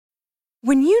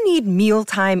When you need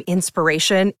mealtime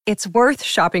inspiration, it's worth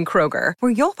shopping Kroger,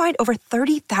 where you'll find over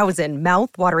 30,000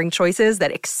 mouth-watering choices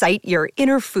that excite your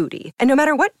inner foodie. And no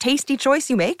matter what tasty choice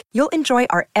you make, you'll enjoy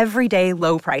our everyday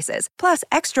low prices, plus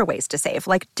extra ways to save,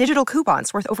 like digital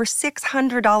coupons worth over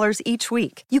 $600 each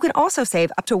week. You can also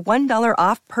save up to $1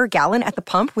 off per gallon at the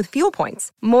pump with fuel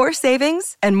points. More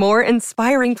savings and more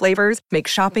inspiring flavors make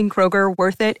shopping Kroger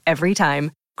worth it every time.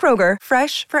 Kroger,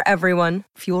 fresh for everyone.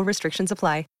 Fuel restrictions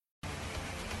apply.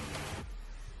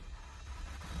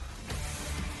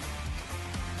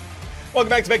 Welcome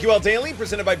back to BetQL Daily,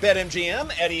 presented by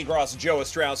BetMGM. Eddie Gross, Joe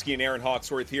Ostrowski, and Aaron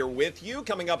Hawksworth here with you.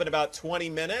 Coming up in about 20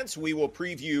 minutes, we will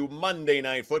preview Monday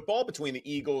Night Football between the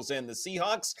Eagles and the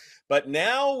Seahawks. But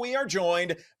now we are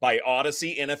joined by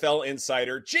Odyssey NFL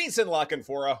insider Jason La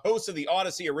Canfora, host of the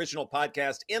Odyssey original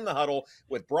podcast In the Huddle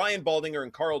with Brian Baldinger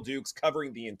and Carl Dukes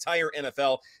covering the entire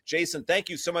NFL. Jason, thank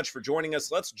you so much for joining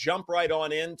us. Let's jump right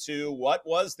on into what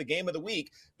was the game of the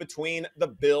week between the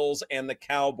Bills and the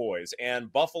Cowboys.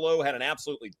 And Buffalo had an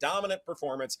absolutely dominant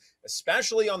performance,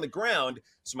 especially on the ground.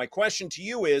 So my question to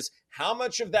you is, how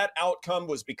much of that outcome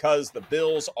was because the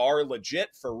Bills are legit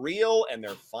for real and they're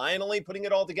finally putting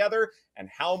it all together? And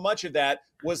how much of that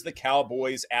was the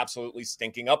Cowboys absolutely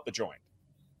stinking up the joint?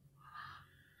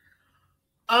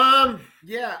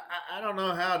 Yeah, I don't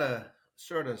know how to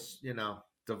sort of,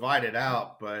 divide it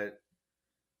out, but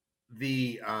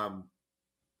the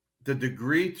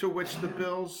degree to which the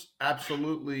Bills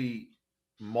absolutely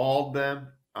mauled them,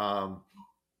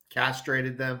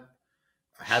 castrated them,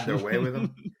 had their way with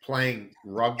them, playing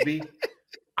rugby.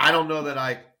 I don't know that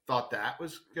I thought that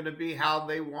was going to be how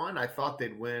they won. I thought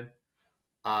they'd win.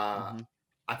 I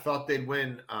thought they'd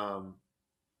win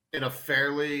in a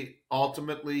fairly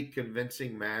ultimately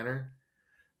convincing manner.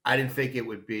 I didn't think it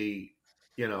would be,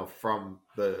 from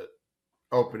the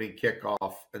opening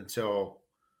kickoff until,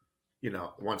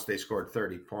 once they scored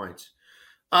 30 points.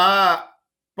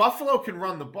 Buffalo can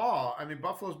run the ball. I mean,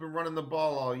 Buffalo's been running the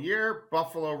ball all year.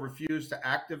 Buffalo refused to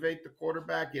activate the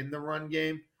quarterback in the run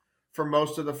game for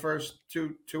most of the first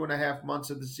two and a half months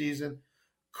of the season.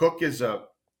 Cook is a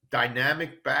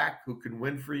dynamic back who can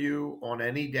win for you on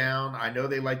any down. I know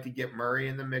they like to get Murray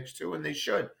in the mix too, and they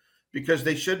should, because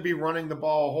they should be running the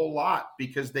ball a whole lot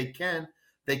because they can.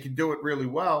 They can do it really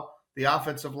well. The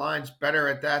offensive line's better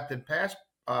at that than pass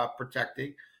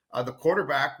protecting. The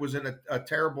quarterback was in a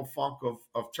terrible funk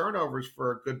of turnovers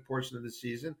for a good portion of the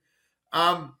season.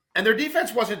 And their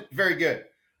defense wasn't very good,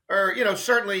 or,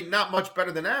 certainly not much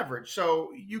better than average.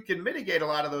 So you can mitigate a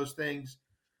lot of those things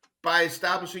by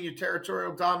establishing your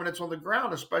territorial dominance on the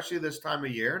ground, especially this time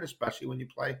of year, and especially when you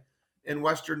play in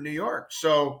Western New York.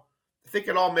 So I think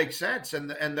it all makes sense.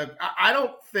 I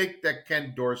don't think that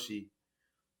Ken Dorsey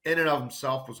in and of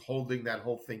himself was holding that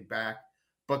whole thing back,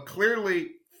 but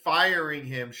clearly firing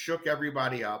him shook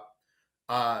everybody up.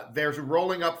 They're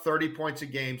rolling up 30 points a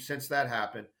game since that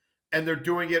happened, and they're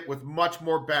doing it with much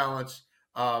more balance,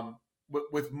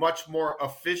 with much more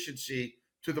efficiency,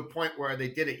 to the point where they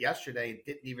did it yesterday and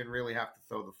didn't even really have to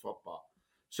throw the football.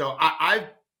 So I've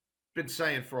been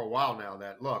saying for a while now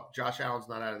that, look, Josh Allen's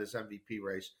not out of this MVP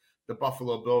race. The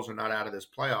Buffalo Bills are not out of this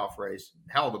playoff race.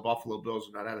 Hell, the Buffalo Bills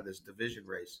are not out of this division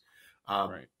race.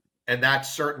 Right. And that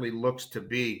certainly looks to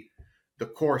be the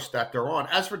course that they're on.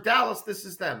 As for Dallas, this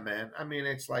is them, man. I mean,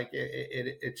 it's like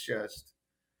it's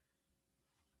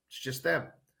just them.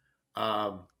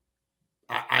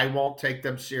 I won't take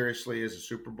them seriously as a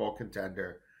Super Bowl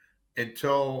contender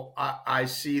until I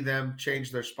see them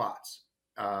change their spots.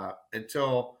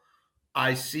 Until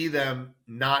I see them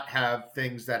not have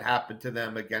things that happen to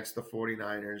them against the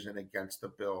 49ers and against the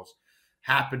Bills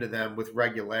happen to them with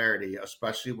regularity,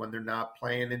 especially when they're not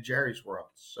playing in Jerry's world.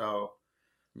 So,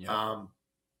 yeah.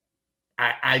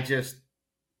 I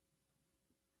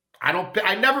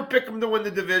never pick them to win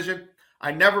the division.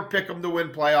 I never pick them to win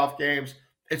playoff games.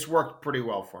 It's worked pretty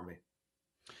well for me.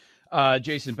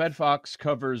 Jason, BetFox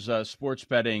covers sports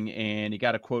betting, and he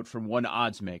got a quote from one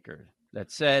odds maker that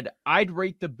said, "I'd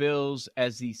rate the Bills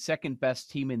as the second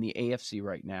best team in the AFC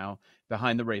right now,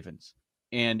 behind the Ravens."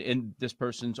 And in this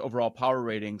person's overall power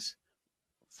ratings,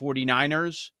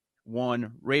 49ers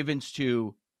 1, Ravens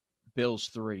 2, Bills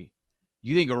 3.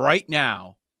 You think right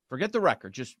now, forget the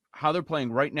record, just how they're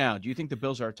playing right now, do you think the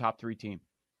Bills are a top 3 team?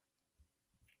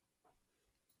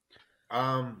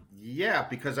 Yeah,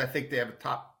 because I think they have a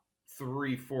top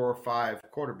 3, 4, or 5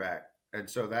 quarterback. And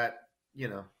so that,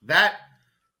 that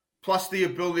plus the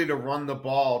ability to run the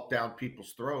ball down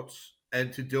people's throats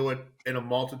and to do it in a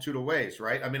multitude of ways,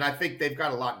 right? I mean, I think they've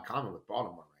got a lot in common with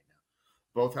Baltimore right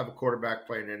now. Both have a quarterback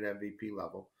playing at an MVP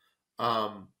level.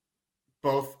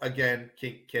 both again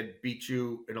can beat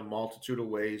you in a multitude of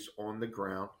ways on the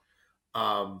ground.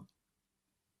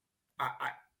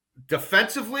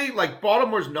 Defensively, like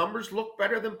Baltimore's numbers look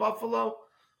better than Buffalo,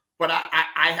 but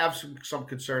I have some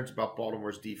concerns about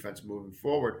Baltimore's defense moving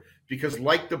forward because,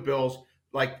 like the Bills,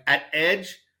 like at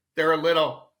edge, they're a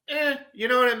little, you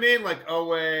know what I mean? Like Owe,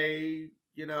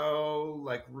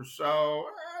 like Rousseau,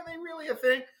 are they really a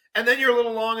thing? And then you're a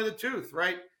little long in the tooth,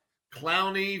 right?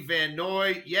 Clowney, Van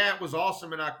Noy, yeah, it was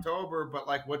awesome in October, but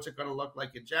like, what's it going to look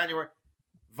like in January?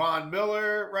 Von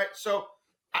Miller, right? So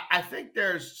I think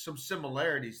there's some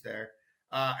similarities there.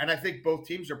 And I think both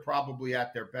teams are probably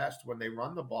at their best when they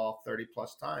run the ball 30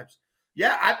 plus times.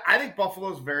 Yeah, I think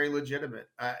Buffalo's very legitimate.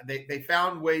 They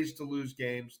found ways to lose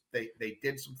games. They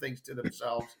did some things to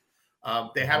themselves.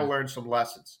 They had to learn some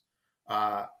lessons.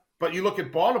 But you look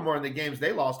at Baltimore in the games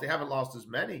they lost, they haven't lost as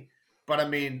many. But I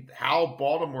mean, how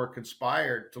Baltimore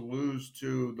conspired to lose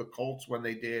to the Colts when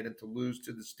they did and to lose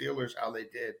to the Steelers how they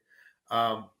did.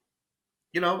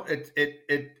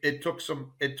 It took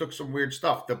some weird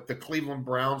stuff. The Cleveland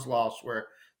Browns loss where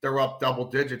they're up double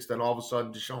digits, then all of a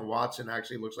sudden Deshaun Watson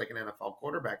actually looks like an NFL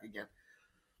quarterback again.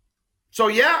 So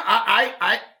yeah,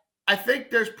 I think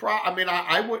there's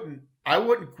I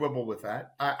wouldn't quibble with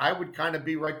that. I would kind of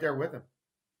be right there with him.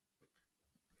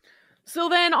 So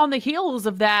then on the heels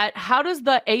of that, how does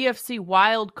the AFC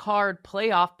wild card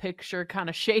playoff picture kind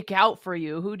of shake out for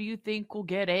you? Who do you think will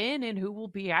get in and who will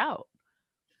be out?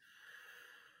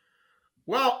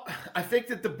 Well, I think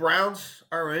that the Browns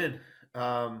are in.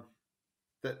 I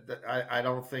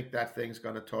don't think that thing's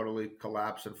going to totally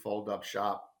collapse and fold up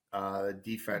shop. The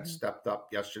defense stepped up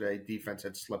yesterday. Defense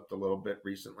had slipped a little bit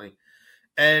recently.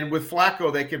 And with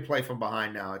Flacco, they can play from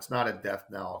behind now. It's not a death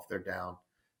knell if they're down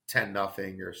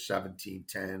 10-0 or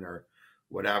 17-10 or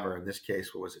whatever. In this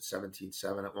case, what was it,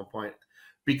 17-7 at one point?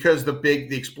 Because the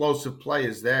explosive play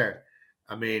is there.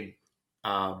 I mean,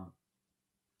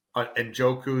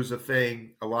 Njoku's a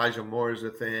thing. Elijah Moore is a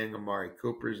thing. Amari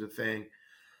Cooper is a thing.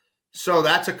 So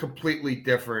that's a completely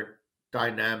different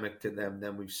dynamic to them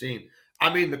than we've seen.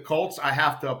 I mean, the Colts, I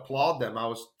have to applaud them. I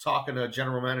was talking to a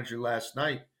general manager last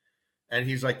night, and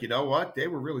he's like, you know what? They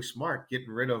were really smart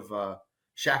getting rid of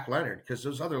Shaq Leonard because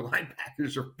those other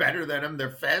linebackers are better than him. They're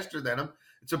faster than him.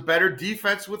 It's a better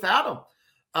defense without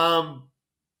him.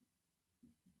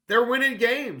 They're winning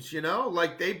games,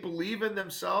 like they believe in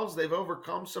themselves. They've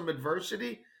overcome some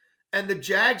adversity, and the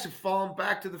Jags have fallen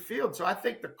back to the field. So I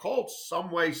think the Colts, some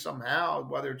way, somehow,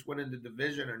 whether it's winning the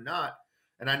division or not,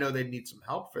 and I know they need some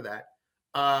help for that,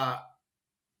 I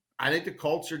think the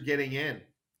Colts are getting in.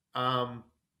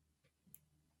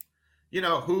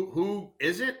 Who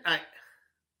isn't?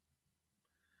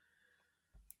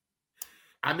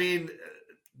 I mean,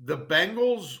 the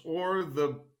Bengals or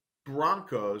the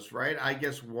Broncos, right? I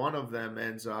guess one of them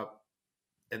ends up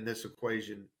in this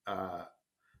equation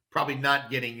probably not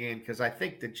getting in because I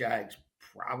think the Jags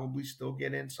probably still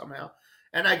get in somehow.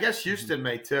 And I guess Houston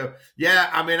may too. Yeah,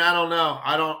 I mean, I don't know.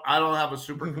 I don't have a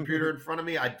supercomputer in front of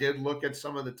me. I did look at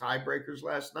some of the tiebreakers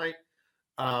last night.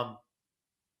 I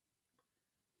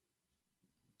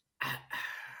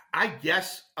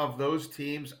guess of those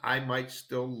teams, I might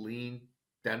still lean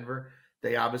Denver.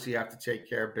 They obviously have to take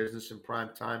care of business in prime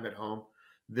time at home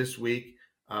this week.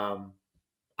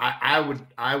 I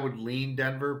would lean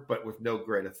Denver, but with no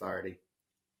great authority.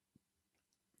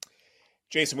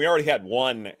 Jason, we already had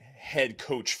one head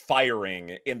coach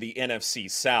firing in the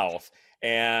NFC South,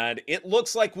 and it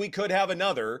looks like we could have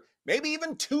another, maybe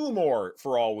even two more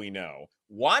for all we know.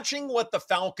 Watching what the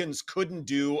Falcons couldn't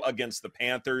do against the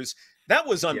Panthers, that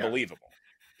was unbelievable.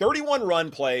 31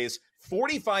 run plays,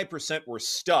 45% were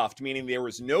stuffed, meaning there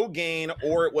was no gain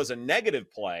or it was a negative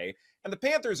play. And the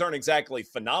Panthers aren't exactly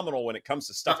phenomenal when it comes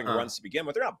to stuffing runs to begin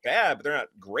with. They're not bad, but they're not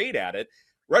great at it.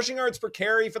 Rushing yards per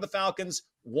carry for the Falcons,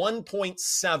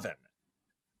 1.7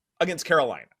 against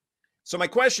Carolina. So my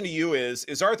question to you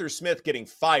is Arthur Smith getting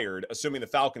fired, assuming the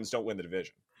Falcons don't win the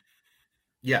division?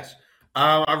 Yes.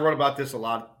 I wrote about this a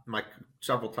lot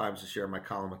several times this year in my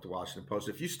column at the Washington Post.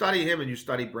 If you study him and you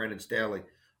study Brandon Staley,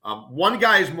 one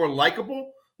guy is more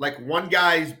likable. Like one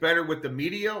guy is better with the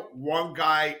media. One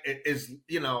guy is,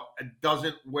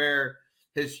 doesn't wear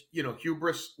his,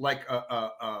 hubris like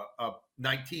a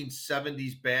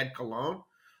 1970s bad cologne.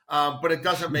 But it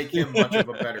doesn't make him much of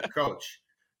a better coach.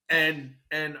 And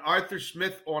Arthur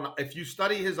Smith, if you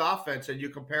study his offense and you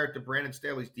compare it to Brandon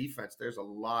Staley's defense, there's a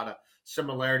lot of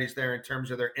similarities there in terms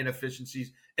of their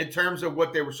inefficiencies, in terms of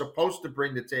what they were supposed to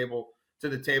bring to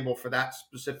the table for that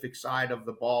specific side of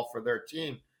the ball for their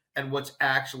team and what's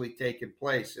actually taken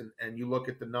place. And you look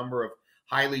at the number of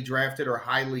highly drafted or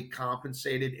highly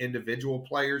compensated individual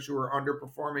players who are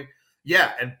underperforming.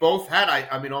 Yeah, and both had,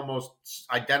 I mean, almost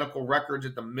identical records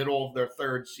at the middle of their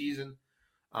third season.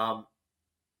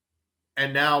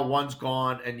 And now one's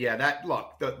gone. And yeah, that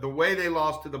look, the way they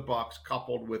lost to the Bucks,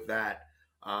 coupled with that,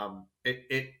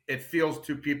 it feels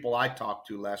to people I talked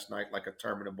to last night like a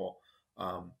terminable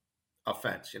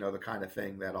offense. The kind of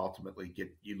thing that ultimately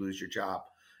you lose your job.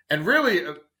 And really,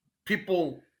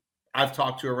 people I've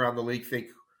talked to around the league think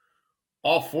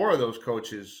all four of those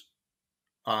coaches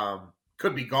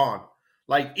could be gone.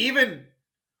 Like, even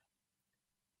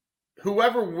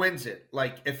whoever wins it,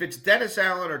 like if it's Dennis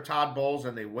Allen or Todd Bowles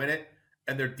and they win it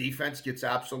and their defense gets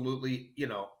absolutely,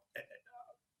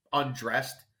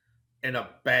 undressed in a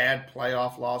bad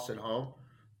playoff loss at home,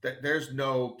 there's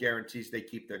no guarantees they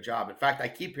keep their job. In fact, I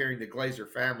keep hearing the Glazer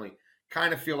family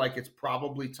kind of feel like it's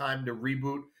probably time to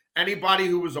reboot anybody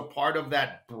who was a part of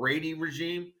that Brady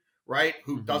regime, right?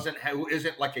 Who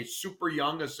isn't like a super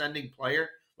young ascending player.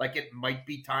 Like, it might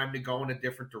be time to go in a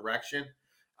different direction.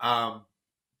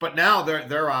 But now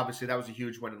they're obviously, that was a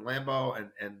huge win in Lambeau,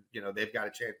 and they've got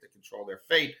a chance to control their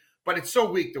fate. But it's so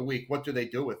week to week. What do they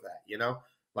do with that?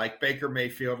 Like Baker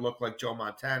Mayfield looked like Joe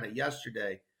Montana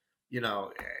yesterday. He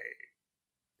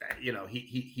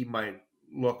might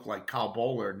look like Kyle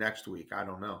Bowler next week. I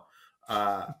don't know.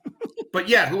 But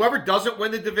yeah, whoever doesn't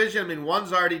win the division, I mean,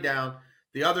 one's already down.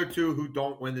 The other two who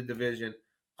don't win the division,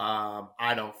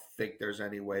 I don't think there's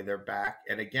any way they're back.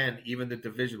 And again, even the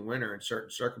division winner in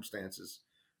certain circumstances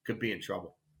could be in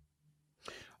trouble.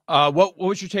 What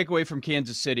was your takeaway from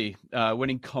Kansas City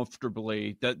winning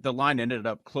comfortably? The line ended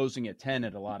up closing at 10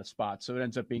 at a lot of spots, so it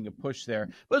ends up being a push there.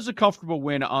 But it was a comfortable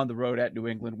win on the road at New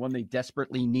England, one they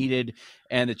desperately needed,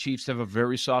 and the Chiefs have a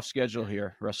very soft schedule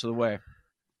here the rest of the way.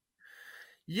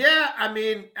 Yeah, I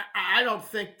mean, I don't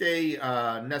think they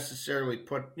necessarily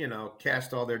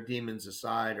cast all their demons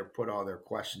aside or put all their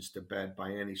questions to bed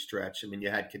by any stretch. I mean, you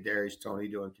had Kadarius Toney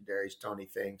doing Kadarius Toney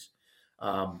things.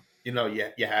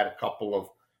 You had a couple of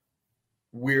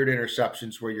weird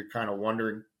interceptions where you're kind of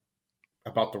wondering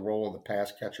about the role of the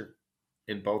pass catcher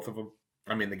in both of them.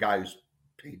 I mean, the guy who's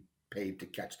paid to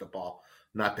catch the ball,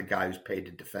 not the guy who's paid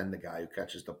to defend the guy who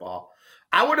catches the ball.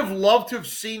 I would have loved to have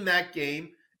seen that game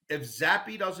if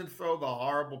Zappe doesn't throw the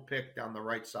horrible pick down the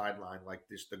right sideline, like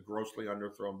this, the grossly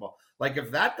underthrown ball. Like,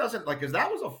 if that doesn't, like, because that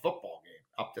was a football game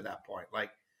up to that point.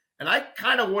 Like, and I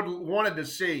kind of wanted to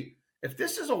see, if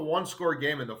this is a one-score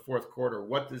game in the fourth quarter,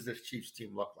 what does this Chiefs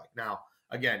team look like? Now,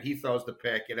 again, he throws the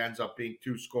pick. It ends up being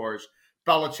 2 scores.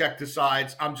 Belichick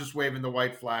decides, I'm just waving the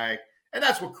white flag. And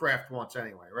that's what Kraft wants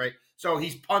anyway, right? So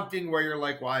he's punting where you're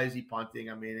like, why is he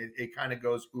punting? I mean, it kind of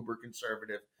goes uber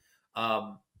conservative.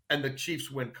 And the Chiefs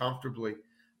win comfortably.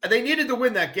 And they needed to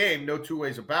win that game, no two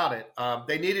ways about it.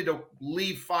 They needed to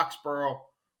leave Foxborough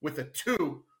with a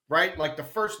 2, right? Like, the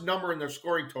first number in their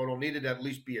scoring total needed to at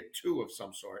least be a 2 of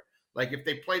some sort. Like, if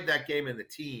they played that game in the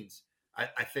teens,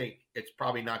 I think it's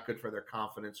probably not good for their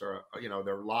confidence or,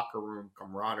 their locker room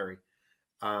camaraderie.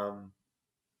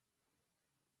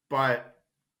 But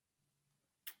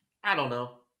I don't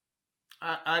know.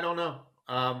 I don't know.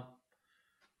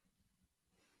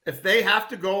 If they have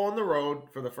to go on the road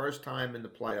for the first time in the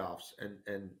playoffs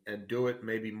and do it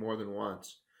maybe more than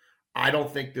once, I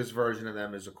don't think this version of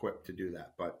them is equipped to do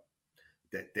that. But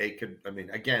that they could, I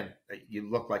mean, again, you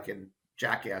look like in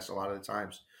Jackass a lot of the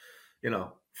times,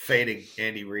 fading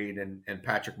Andy Reid and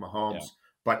Patrick Mahomes. Yeah.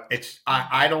 But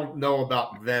I don't know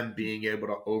about them being able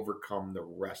to overcome the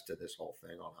rest of this whole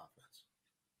thing on offense.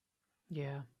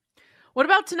 Yeah. What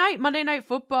about tonight, Monday Night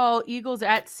Football, Eagles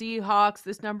at Seahawks,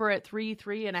 this number at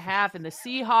 3.5, and the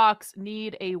Seahawks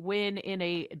need a win in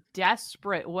a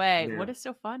desperate way. Yeah. What is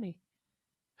so funny?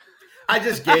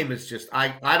 Game is just,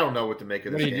 I don't know what to make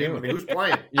of this game. I mean, who's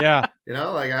playing? Yeah. Who's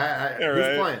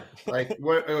playing? Like, who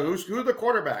are the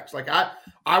quarterbacks? Like,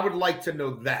 I would like to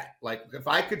know that. Like, if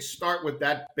I could start with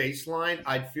that baseline,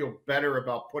 I'd feel better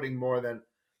about putting more than,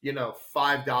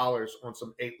 $5 on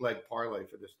some 8-leg parlay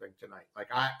for this thing tonight. Like,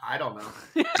 I don't know.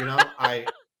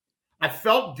 I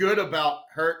felt good about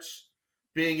Hurts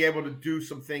being able to do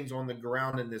some things on the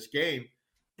ground in this game.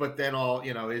 But then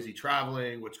is he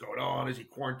traveling? What's going on? Is he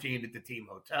quarantined at the team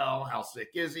hotel? How sick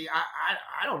is he?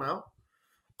 I don't know.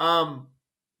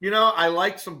 I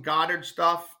like some Goddard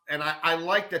stuff. And I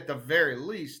liked at the very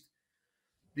least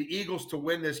the Eagles to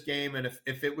win this game. And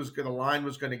if it was good, the line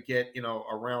was going to get,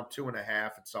 around 2.5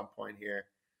 at some point here,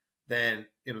 then,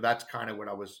 that's kind of what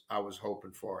I was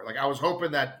hoping for. Like, I was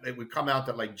hoping that it would come out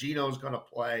that, like, Geno's going to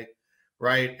play,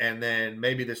 right? And then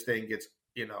maybe this thing gets,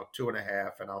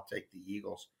 2.5, and I'll take the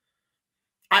Eagles.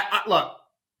 Look,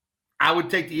 I would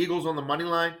take the Eagles on the money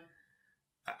line.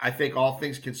 I think all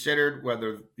things considered,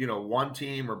 whether, one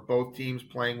team or both teams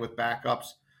playing with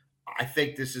backups, I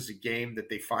think this is a game that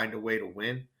they find a way to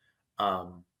win.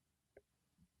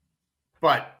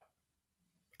 But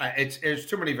there's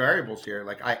too many variables here.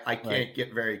 Like I can't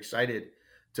get very excited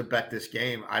to bet this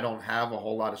game. I don't have a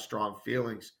whole lot of strong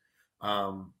feelings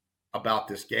about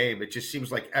this game. It just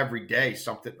seems like every day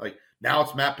something like now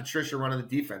it's Matt Patricia running the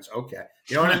defense. Okay.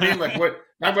 You know what I mean? Like what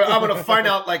I'm going to find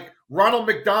out like Ronald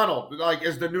McDonald like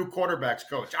is the new quarterbacks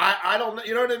coach. I don't know.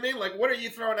 You know what I mean? Like what are you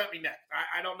throwing at me next?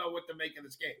 I don't know what to make of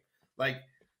this game. Like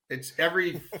it's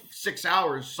every 6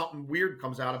 hours something weird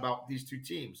comes out about these two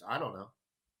teams. I don't know.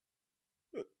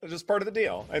 It's just part of the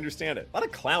deal. I understand it. A lot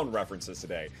of clown references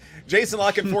today. Jason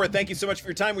Lockenforth, thank you so much for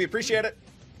your time. We appreciate it.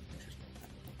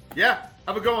 Yeah.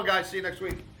 Have a good one, guys. See you next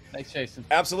week. Thanks, Jason.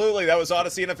 Absolutely. That was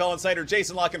Odyssey NFL Insider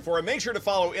Jason Lockenforth. Make sure to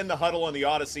follow In the Huddle on the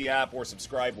Odyssey app or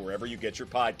subscribe wherever you get your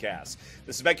podcasts.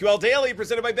 This is BetQL Daily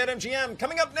presented by BetMGM.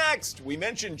 Coming up next, we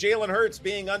mentioned Jalen Hurts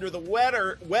being under the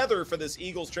weather for this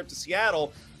Eagles trip to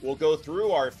Seattle. We'll go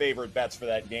through our favorite bets for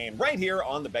that game right here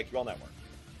on the BetQL Network.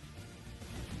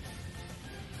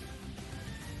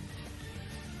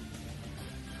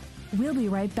 We'll be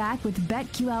right back with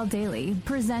BetQL Daily,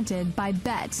 presented by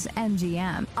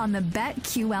BetMGM on the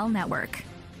BetQL Network.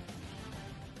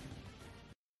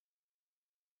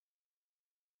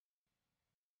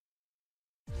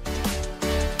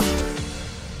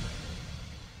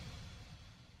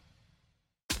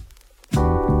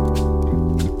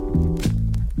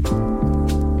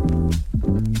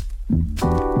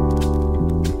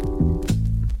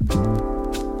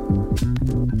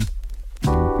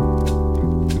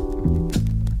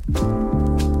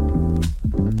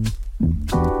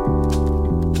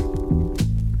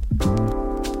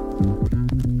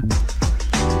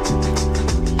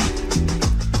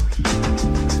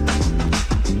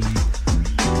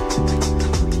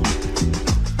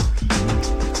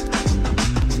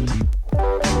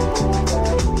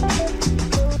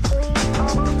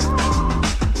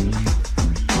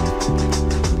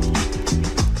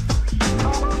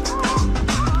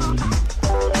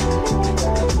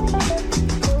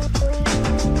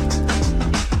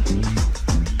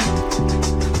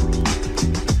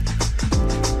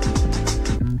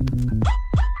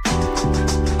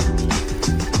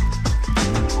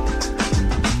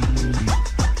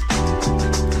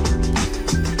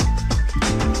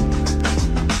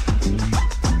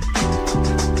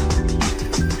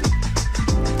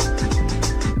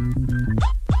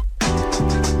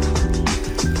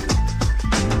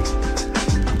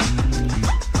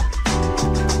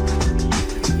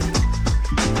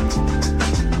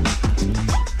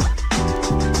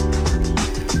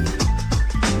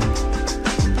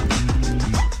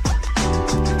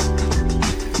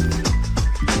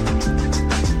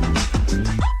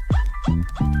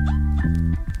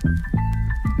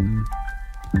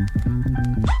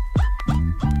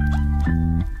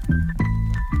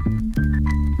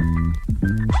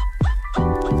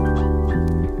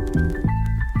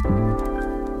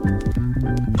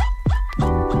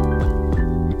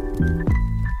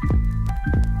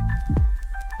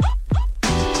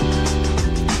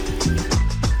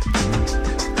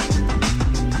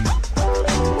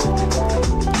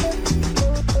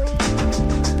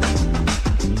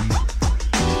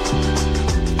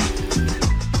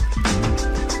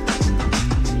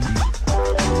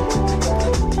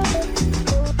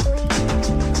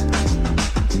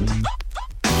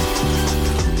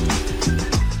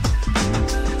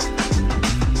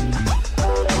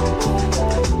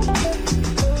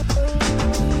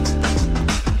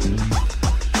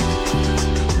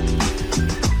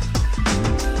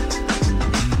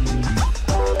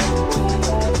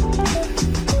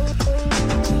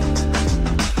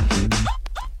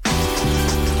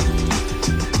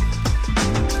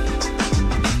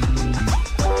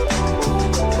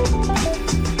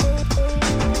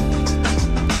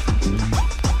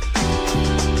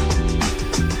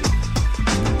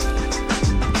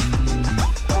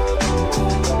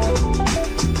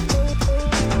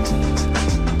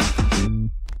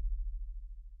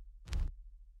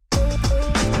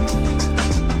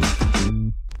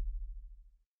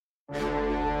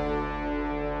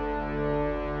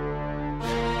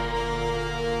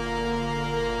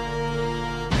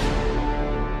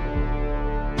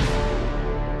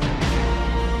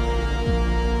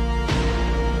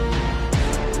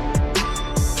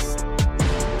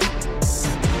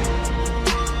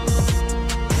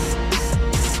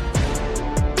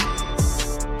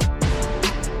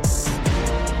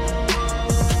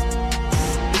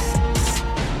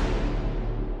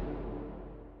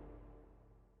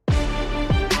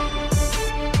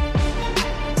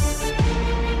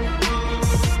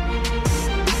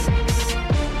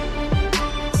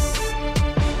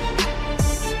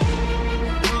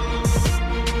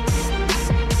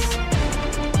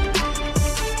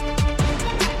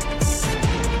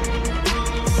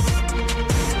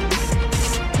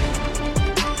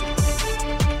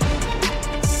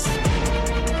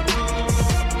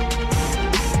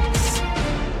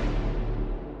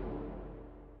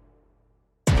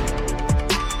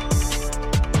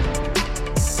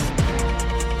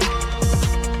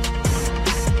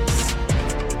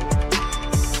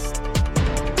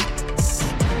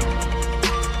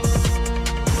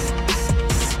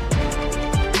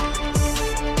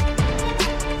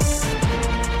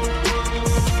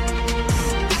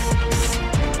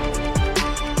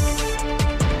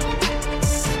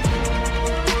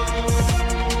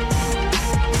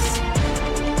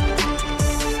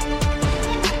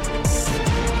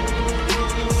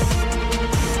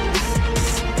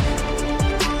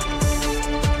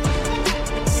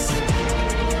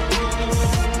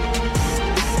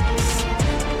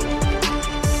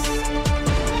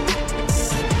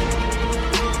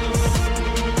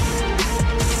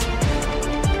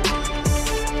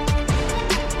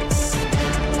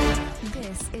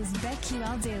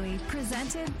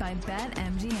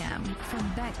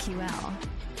 BetQL.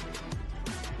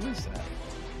 What is that?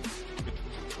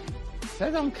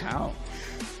 That don't count.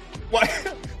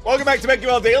 Welcome back to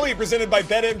BetQL Daily, presented by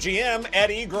BetMGM. Ed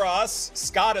Egros,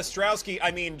 Scott Ostrowski,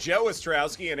 Joe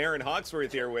Ostrowski, and Aaron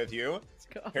Hawksworth here with you.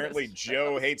 Apparently,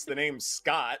 Joe hates the name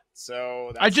Scott,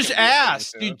 so I just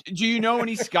asked. Do you know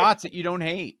any Scots that you don't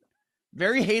hate?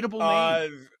 Very hateable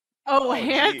name.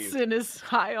 Hanson is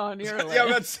high on your list. Yeah, I'm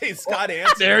about to say Scott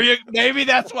Hanson. Maybe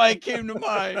that's why it came to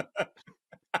mind.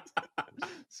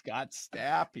 Scott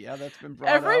Stapp, yeah, that's been brought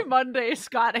Every up. Monday,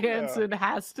 Scott Hanson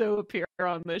has to appear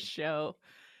on this show.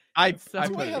 I So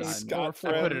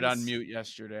put it on mute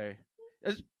yesterday.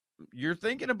 You're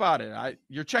thinking about it.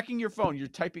 You're checking your phone. You're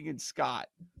typing in Scott.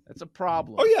 That's a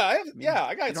problem. Oh yeah,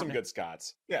 I got some good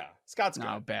Scots. Yeah, Scott's good.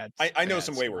 No, bad. I know bad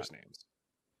some way Scott. worse names.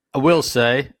 I will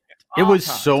say it was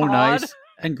so Todd. nice.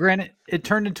 And granted, it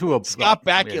turned into a Scott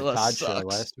we had a Bakula Todd show sucks.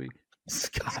 last week.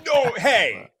 Scott No,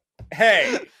 hey,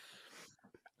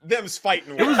 them's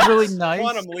fighting words. It was really nice.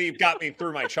 Quantum Leap got me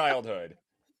through my childhood.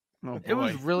 Oh, It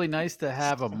was boy. really nice to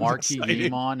have a marquee exciting.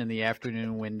 game on in the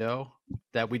afternoon window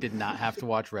that we did not have to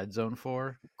watch Red Zone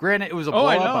for. Granted, it was a Oh,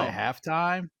 I blowout by know.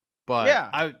 halftime, but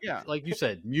Yeah. like you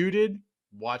said, muted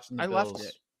watching the I left Bills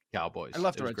it. Cowboys. I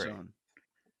left It the was red great. zone.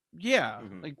 Yeah,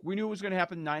 Mhm. like we knew it was going to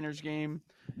happen. Niners game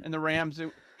and the Rams. We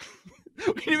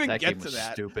didn't even That get game to was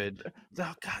that. stupid.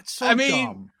 Oh God, so I mean,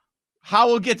 dumb.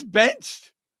 Howell gets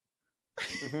benched.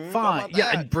 Mhm. Fine. about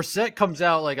Yeah, that? and Brissett comes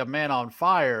out like a man on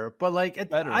fire. But like,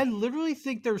 Better. I literally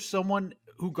think there's someone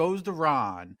who goes to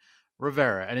Ron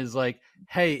Rivera and is like,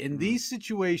 "Hey, in these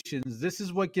situations, this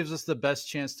is what gives us the best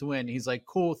chance to win." He's like,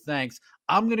 "Cool, thanks.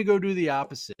 I'm gonna go do the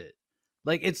opposite."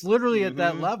 Like, it's literally at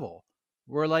that Mhm. level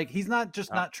where like he's not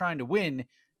just not trying to win;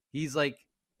 he's like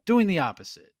doing the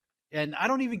opposite. And I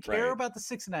don't even care Right. about the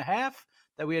 6.5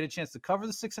 that we had a chance to cover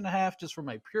the 6.5 just from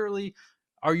a purely.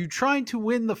 Are you trying to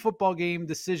win the football game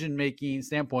decision making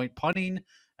standpoint, punting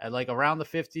at like around the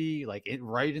 50, like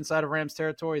right inside of Rams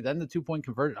territory, then the 2-point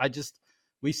conversion?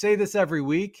 We say this every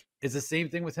week. It's the same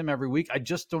thing with him every week. I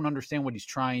just don't understand what he's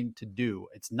trying to do.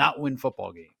 It's not win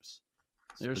football games.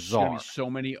 It's There's going to bizarre. be so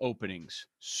many openings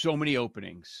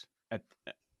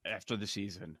after the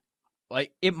season.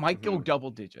 Like it might go double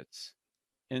digits,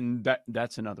 and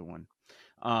that's another one.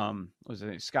 Was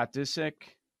it Scott Disick?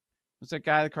 Was that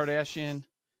guy the Kardashian?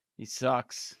 He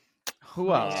sucks.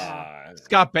 Who else?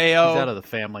 Scott Baio. He's out of the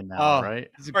family now, right?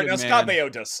 He's a All right, good now man. Scott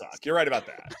Baio does suck. You're right about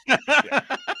that.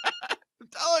 I'm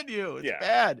telling you, it's Yeah.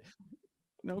 bad.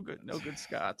 No good The I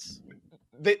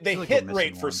feel like hit we're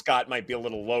rate missing for one. Scott might be a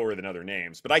little lower than other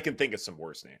names, but I can think of some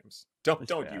worse names. Don't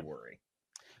you bad. worry.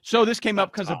 So this came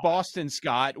up because of Todd. Boston,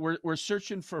 Scott. We're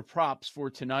searching for props for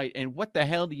tonight, and what the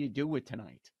hell do you do with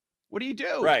tonight? What do you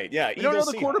do? Right? Yeah. We don't know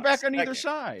Eagles, the quarterback Seahawks. on either That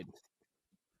side.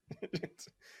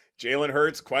 Jalen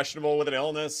Hurts questionable with an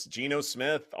illness. Geno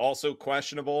Smith also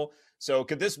questionable. So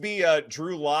could this be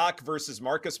Drew Lock versus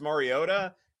Marcus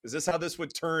Mariota? Is this how this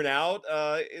would turn out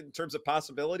in terms of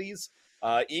possibilities?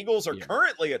 Eagles are Yeah.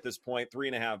 currently at this point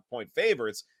 3.5-point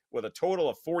favorites with a total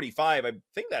of 45. I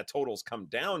think that total's come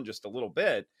down just a little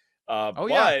bit. But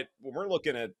when we're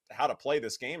looking at how to play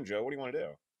this game, Joe, what do you want to do?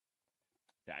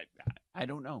 I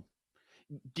don't know.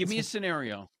 Give me a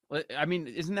scenario. I mean,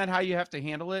 isn't that how you have to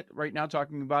handle it right now?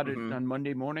 Talking about it on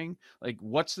Monday morning, like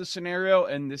what's the scenario,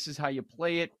 and this is how you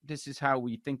play it. This is how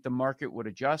we think the market would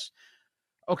adjust.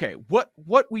 Okay, what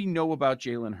we know about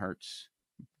Jalen Hurts,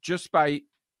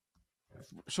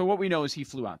 so what we know is he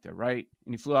flew out there, right?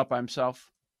 And he flew out by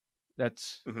himself.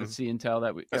 That's the intel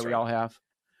that we all have.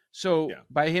 So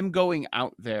by him going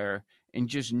out there and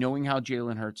just knowing how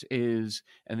Jalen Hurts is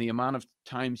and the amount of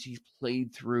times he's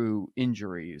played through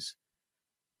injuries,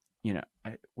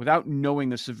 without knowing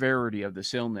the severity of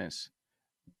this illness,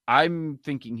 I'm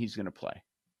thinking he's going to play.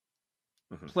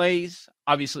 Plays,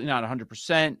 obviously not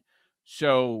 100%.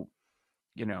 So,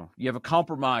 you have a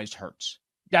compromised Hurts.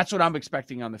 That's what I'm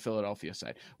expecting on the Philadelphia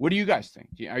side. What do you guys think?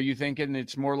 Are you thinking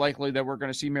it's more likely that we're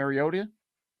going to see Mariota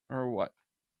or what?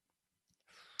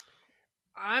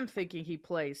 I'm thinking he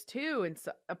plays too. And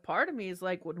so, a part of me is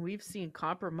like, when we've seen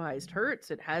compromised Hurts,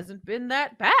 it hasn't been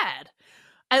that bad.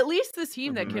 At least this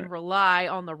team that can rely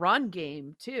on the run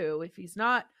game too. If he's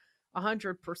not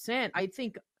 100%, I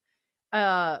think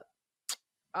under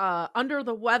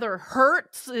the weather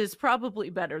Hurts is probably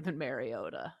better than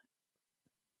Mariota.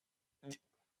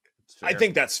 I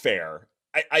think that's fair.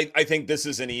 I think this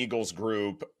is an Eagles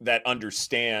group that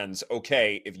understands,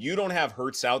 okay, if you don't have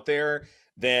Hurts out there,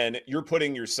 then you're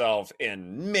putting yourself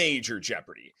in major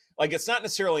jeopardy. Like, it's not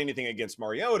necessarily anything against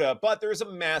Mariota, but there's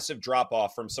a massive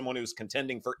drop-off from someone who's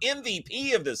contending for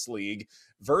MVP of this league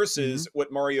versus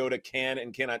what Mariota can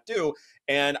and cannot do.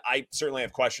 And I certainly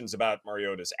have questions about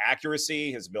Mariota's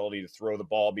accuracy, his ability to throw the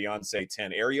ball beyond, say,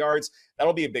 10 air yards.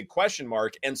 That'll be a big question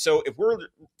mark. And so if we're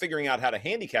figuring out how to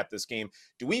handicap this game,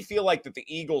 do we feel like that the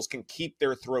Eagles can keep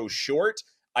their throws short,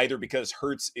 either because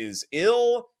Hurts is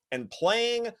ill and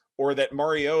playing, or that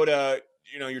Mariota,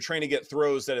 you're trying to get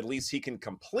throws that at least he can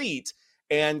complete?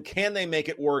 And can they make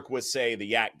it work with, say, the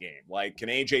Yak game? Like, can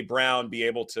A.J. Brown be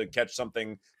able to catch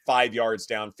something 5 yards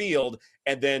downfield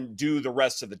and then do the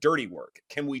rest of the dirty work?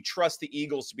 Can we trust the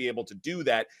Eagles to be able to do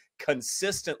that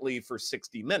consistently for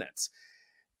 60 minutes?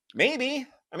 Maybe.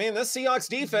 I mean, this Seahawks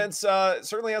defense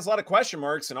certainly has a lot of question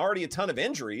marks and already a ton of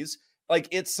injuries. Like,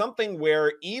 it's something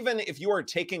where even if you are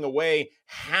taking away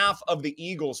half of the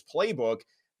Eagles playbook,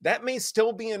 that may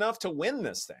still be enough to win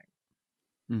this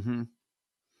thing.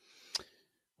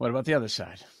 What about the other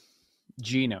side?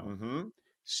 Geno.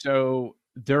 So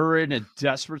they're in a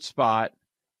desperate spot.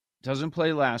 Doesn't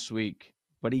play last week,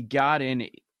 but he got in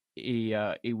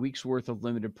a week's worth of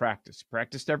limited practice.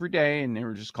 Practiced every day, and they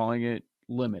were just calling it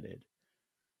limited.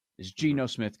 Is Geno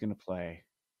Smith going to play?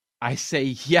 I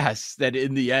say yes, that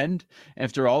in the end,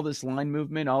 after all this line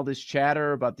movement, all this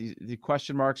chatter about the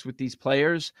question marks with these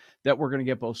players, that we're going to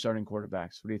get both starting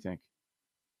quarterbacks. What do you think?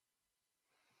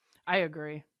 I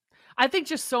agree. I think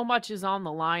just so much is on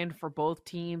the line for both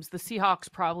teams. The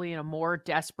Seahawks probably in a more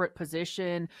desperate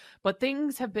position, but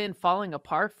things have been falling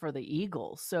apart for the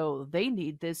Eagles, so they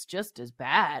need this just as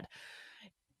bad.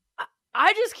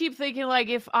 I just keep thinking, like,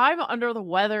 if I'm under the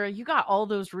weather, you got all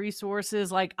those resources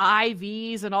like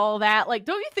IVs and all that. Like,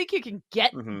 don't you think you can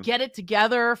get it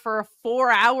together for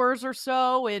 4 hours or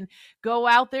so and go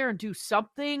out there and do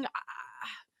something?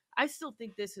 I still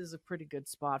think this is a pretty good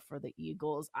spot for the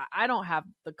Eagles. I don't have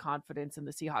the confidence in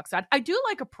the Seahawks. I do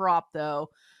like a prop, though,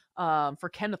 for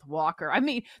Kenneth Walker. I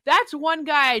mean, that's one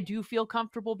guy I do feel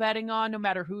comfortable betting on, no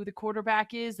matter who the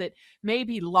quarterback is, that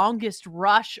maybe longest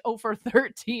rush over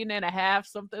 13.5,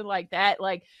 something like that.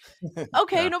 Like,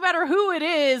 okay, no matter who it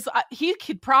is, he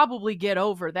could probably get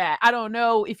over that. I don't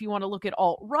know if you want to look at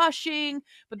alt rushing,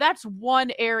 but that's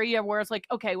one area where it's like,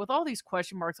 okay, with all these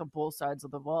question marks on both sides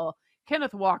of the ball,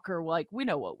 Kenneth Walker, like, we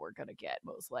know what we're going to get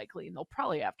most likely, and they'll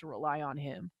probably have to rely on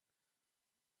him.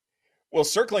 Well,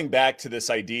 circling back to this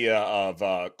idea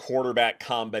of quarterback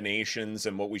combinations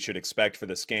and what we should expect for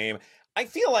this game, I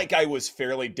feel like I was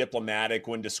fairly diplomatic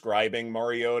when describing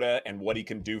Mariota and what he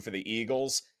can do for the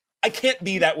Eagles. I can't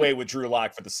be that way with Drew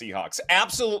Lock for the Seahawks.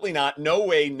 Absolutely not. No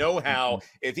way, no how.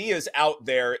 If he is out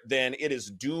there, then it is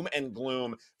doom and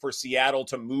gloom for Seattle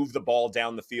to move the ball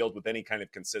down the field with any kind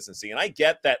of consistency. And I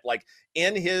get that, like,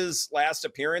 in his last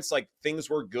appearance, like, things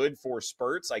were good for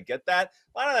spurts. I get that.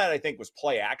 A lot of that, I think, was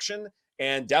play action.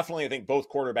 And definitely, I think both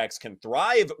quarterbacks can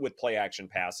thrive with play action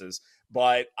passes,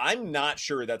 but I'm not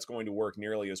sure that's going to work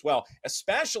nearly as well,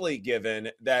 especially given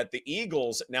that the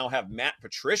Eagles now have Matt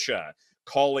Patricia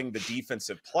calling the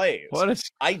defensive plays.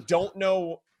 I don't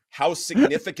know how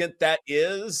significant that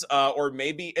is, or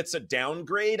maybe it's a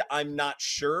downgrade. I'm not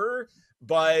sure,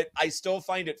 but I still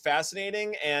find it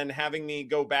fascinating, and having me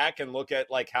go back and look at,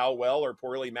 like, how well or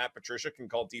poorly Matt Patricia can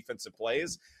call defensive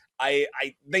plays. They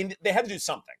had to do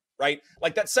something, right?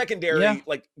 Like, that secondary,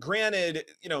 like, granted,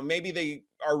 maybe they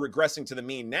are regressing to the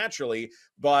mean naturally,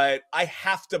 but I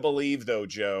have to believe, though,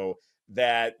 Joe,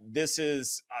 that this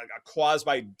is a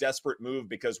quasi-desperate move,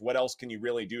 because what else can you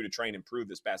really do to try and improve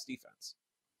this pass defense?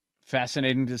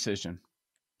 Fascinating decision.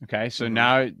 Okay, so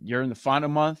now you're in the final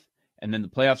month, and then the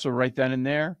playoffs are right then and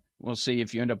there. We'll see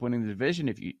if you end up winning the division.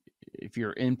 If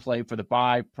you're in play for the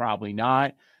bye, probably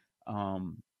not.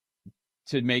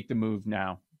 To make the move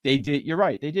now. They did. You're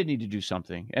right. They did need to do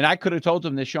something. And I could have told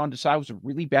them that Sean Desai was a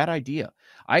really bad idea.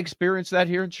 I experienced that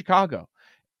here in Chicago.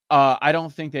 I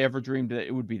don't think they ever dreamed that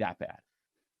it would be that bad.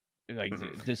 Like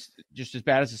this, just as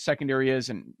bad as the secondary is,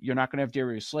 and you're not going to have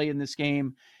Darius Slay in this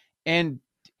game. And,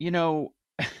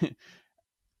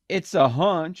 it's a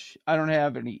hunch. I don't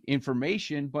have any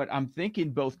information, but I'm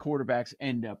thinking both quarterbacks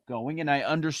end up going, and I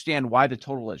understand why the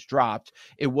total has dropped.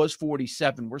 It was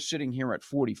 47. We're sitting here at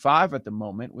 45 at the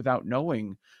moment without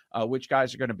knowing which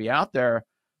guys are going to be out there.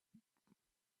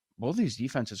 Both these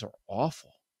defenses are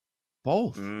awful.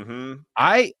 Both.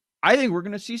 I think we're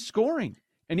going to see scoring.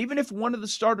 And even if one of the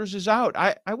starters is out,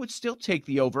 I would still take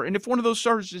the over. And if one of those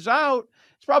starters is out,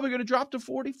 it's probably going to drop to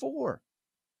 44.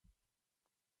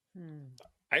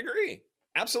 I agree.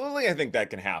 Absolutely, I think that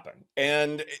can happen.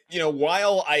 And,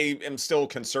 while I am still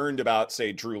concerned about,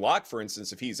 say, Drew Lock, for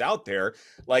instance, if he's out there,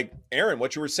 like Aaron,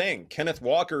 what you were saying, Kenneth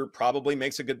Walker probably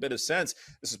makes a good bit of sense.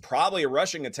 This is probably a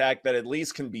rushing attack that at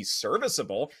least can be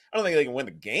serviceable. I don't think they can win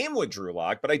the game with Drew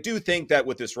Lock, but I do think that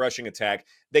with this rushing attack,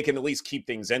 they can at least keep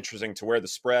things interesting to where the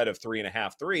spread of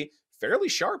 3.5, 3, fairly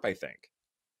sharp, I think.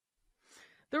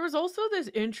 There was also this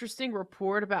interesting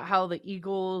report about how the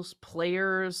Eagles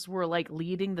players were like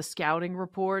leading the scouting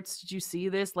reports. Did you see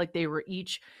this? Like they were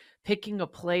each picking a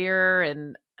player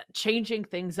and changing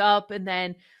things up. And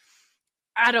then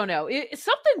I don't know,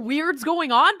 something weird's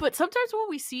going on. But sometimes when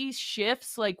we see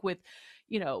shifts, like with,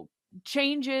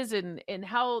 changes in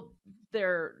how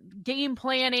they're game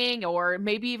planning, or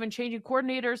maybe even changing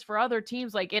coordinators for other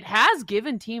teams, like it has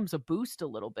given teams a boost a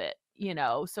little bit,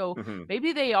 so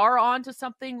maybe they are on to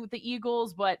something with the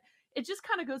Eagles, but it just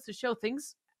kind of goes to show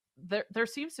things there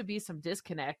seems to be some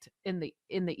disconnect in the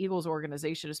Eagles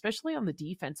organization, especially on the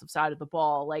defensive side of the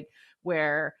ball, like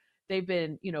where they've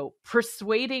been,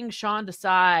 persuading Sean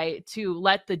Desai to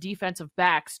let the defensive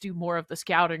backs do more of the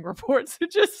scouting reports.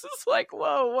 It just is like,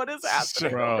 whoa, what is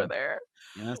happening over there?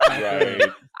 Yeah, Right.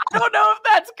 I don't know if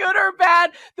that's good or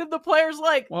bad. Then the player's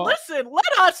like, listen,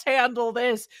 let us handle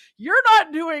this. You're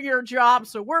not doing your job,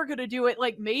 so we're going to do it.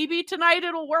 Like maybe tonight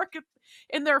it'll work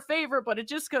in their favor, but it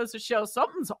just goes to show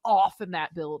something's off in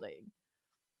that building.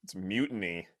 It's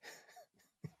mutiny.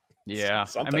 Yeah.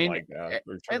 Something like that.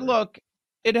 For sure. And look,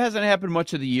 it hasn't happened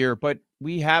much of the year, but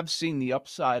we have seen the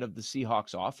upside of the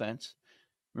Seahawks offense.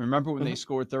 Remember when they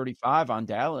scored 35 on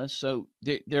Dallas? So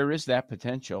there is that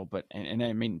potential. But and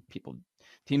I mean,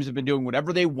 teams have been doing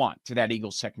whatever they want to that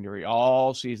Eagles secondary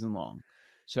all season long.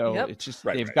 So it's just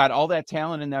they've got all that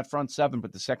talent in that front seven,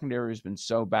 but the secondary has been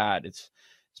so bad. It's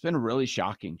been really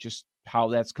shocking just how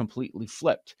that's completely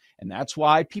flipped. And that's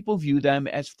why people view them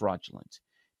as fraudulent.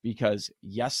 Because,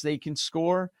 yes, they can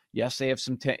score. Yes, they have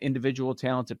some individual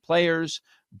talented players.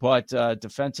 But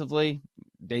defensively,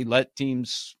 they let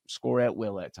teams score at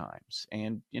will at times.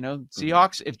 And,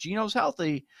 Seahawks, if Geno's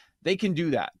healthy, they can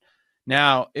do that.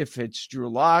 Now, if it's Drew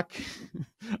Lock,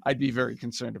 I'd be very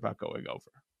concerned about going over.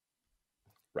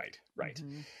 Right.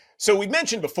 So we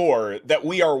mentioned before that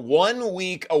we are 1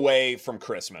 week away from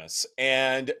Christmas.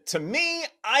 And to me,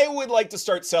 I would like to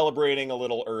start celebrating a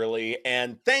little early.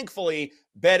 And thankfully,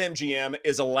 BetMGM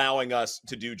is allowing us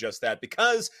to do just that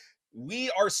because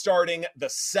we are starting the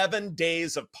 7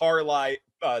 days of parlays.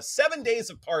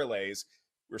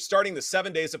 We're starting the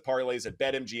 7 days of parlays at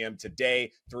BetMGM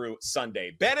today through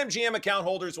Sunday. BetMGM account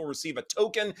holders will receive a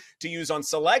token to use on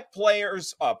select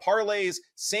players, parlays,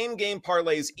 same game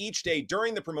parlays each day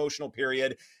during the promotional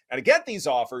period. And to get these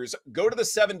offers, go to the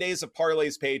 7 days of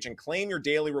parlays page and claim your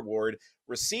daily reward.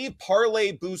 Receive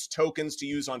parlay boost tokens to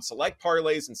use on select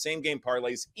parlays and same game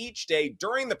parlays each day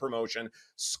during the promotion.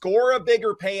 Score a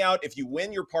bigger payout if you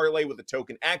win your parlay with the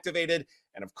token activated.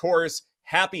 And of course,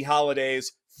 happy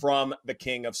holidays from the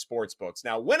king of sportsbooks.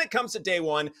 Now, when it comes to day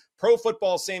one, Pro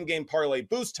Football Same Game Parlay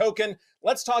Boost Token,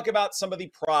 let's talk about some of the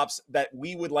props that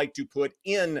we would like to put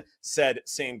in said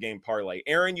Same Game Parlay.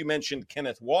 Aaron, you mentioned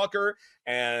Kenneth Walker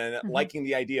and liking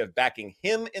the idea of backing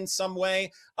him in some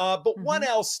way. But what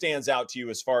else stands out to you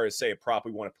as far as, say, a prop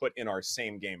we want to put in our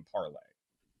Same Game Parlay?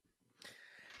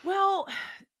 Well,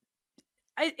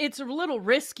 it's a little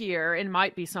riskier and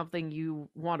might be something you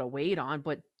want to wait on,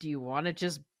 but do you want to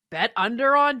just bet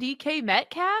under on DK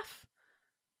Metcalf?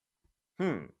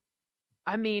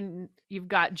 I mean, you've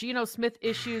got Geno Smith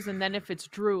issues, and then if it's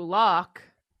Drew Lock.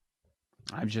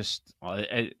 I'm just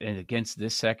against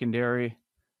this secondary.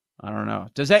 I don't know.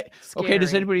 Does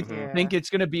anybody think it's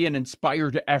going to be an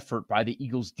inspired effort by the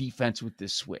Eagles defense with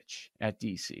this switch at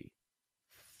DC?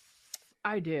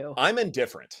 I do. I'm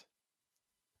indifferent.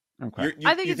 Okay.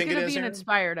 I think it's going to be an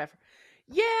inspired effort.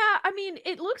 Yeah, I mean,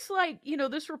 it looks like,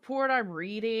 this report I'm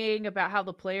reading about how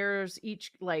the players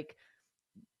each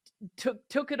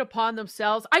took it upon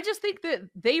themselves. I just think that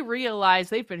they realize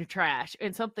they've been trash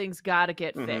and something's got to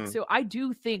get fixed. So I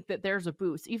do think that there's a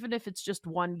boost, even if it's just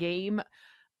one game.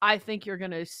 I think you're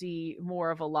going to see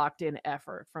more of a locked in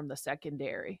effort from the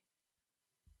secondary.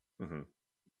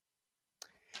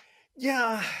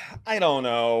 Yeah, I don't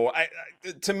know.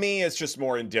 To me, it's just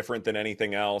more indifferent than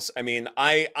anything else. I mean,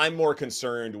 I'm more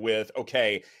concerned with,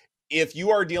 okay, if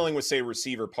you are dealing with, say,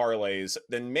 receiver parlays,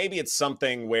 then maybe it's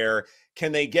something where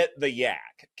can they get the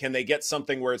yak? Can they get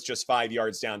something where it's just 5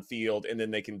 yards downfield and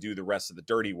then they can do the rest of the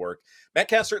dirty work?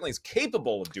 Metcalf certainly is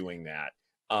capable of doing that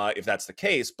if that's the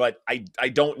case, but I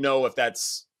don't know if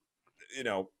that's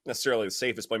necessarily the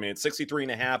safest play. I mean, it's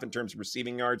 63.5 in terms of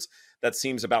receiving yards. That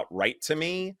seems about right to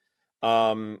me.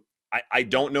 I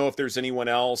don't know if there's anyone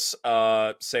else,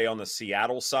 say on the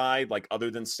Seattle side, like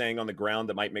other than staying on the ground,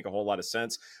 that might make a whole lot of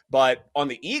sense. But on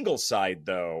the Eagles side,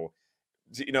 though,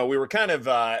 we were kind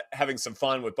of having some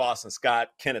fun with Boston Scott,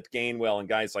 Kenneth Gainwell, and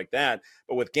guys like that.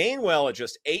 But with Gainwell at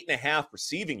just 8.5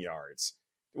 receiving yards,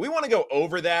 do we want to go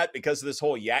over that because of this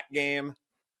whole yak game?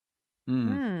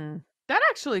 That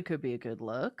actually could be a good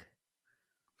look.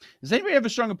 Does anybody have a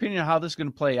strong opinion on how this is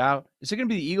going to play out? Is it going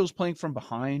to be the Eagles playing from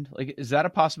behind? Like, is that a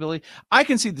possibility? I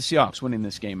can see the Seahawks winning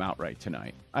this game outright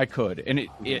tonight. I could. And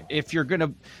if you're going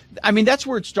to, I mean, that's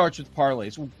where it starts with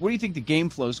parlays. What do you think the game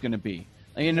flow is going to be?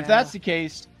 And if that's the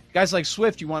case, guys like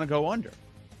Swift, you want to go under.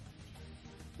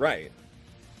 Right.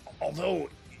 Although,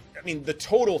 I mean, the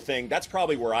total thing, that's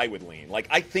probably where I would lean. Like,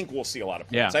 I think we'll see a lot of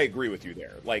points. Yeah. I agree with you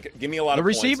there. Like, give me a lot of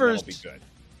receivers, points and that'll be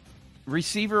good.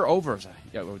 Receiver overs,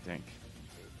 I would think.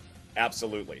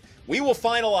 Absolutely. We will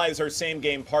finalize our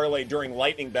same-game parlay during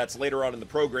Lightning Bets later on in the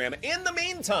program. In the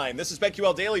meantime, this is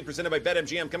BetQL Daily presented by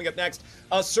BetMGM. Coming up next,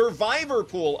 a Survivor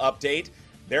Pool update.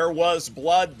 There was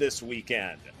blood this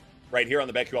weekend, right here on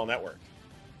the BetQL Network.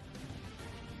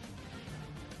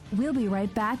 We'll be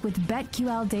right back with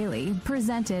BetQL Daily,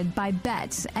 presented by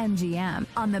BetMGM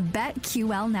on the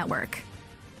BetQL Network.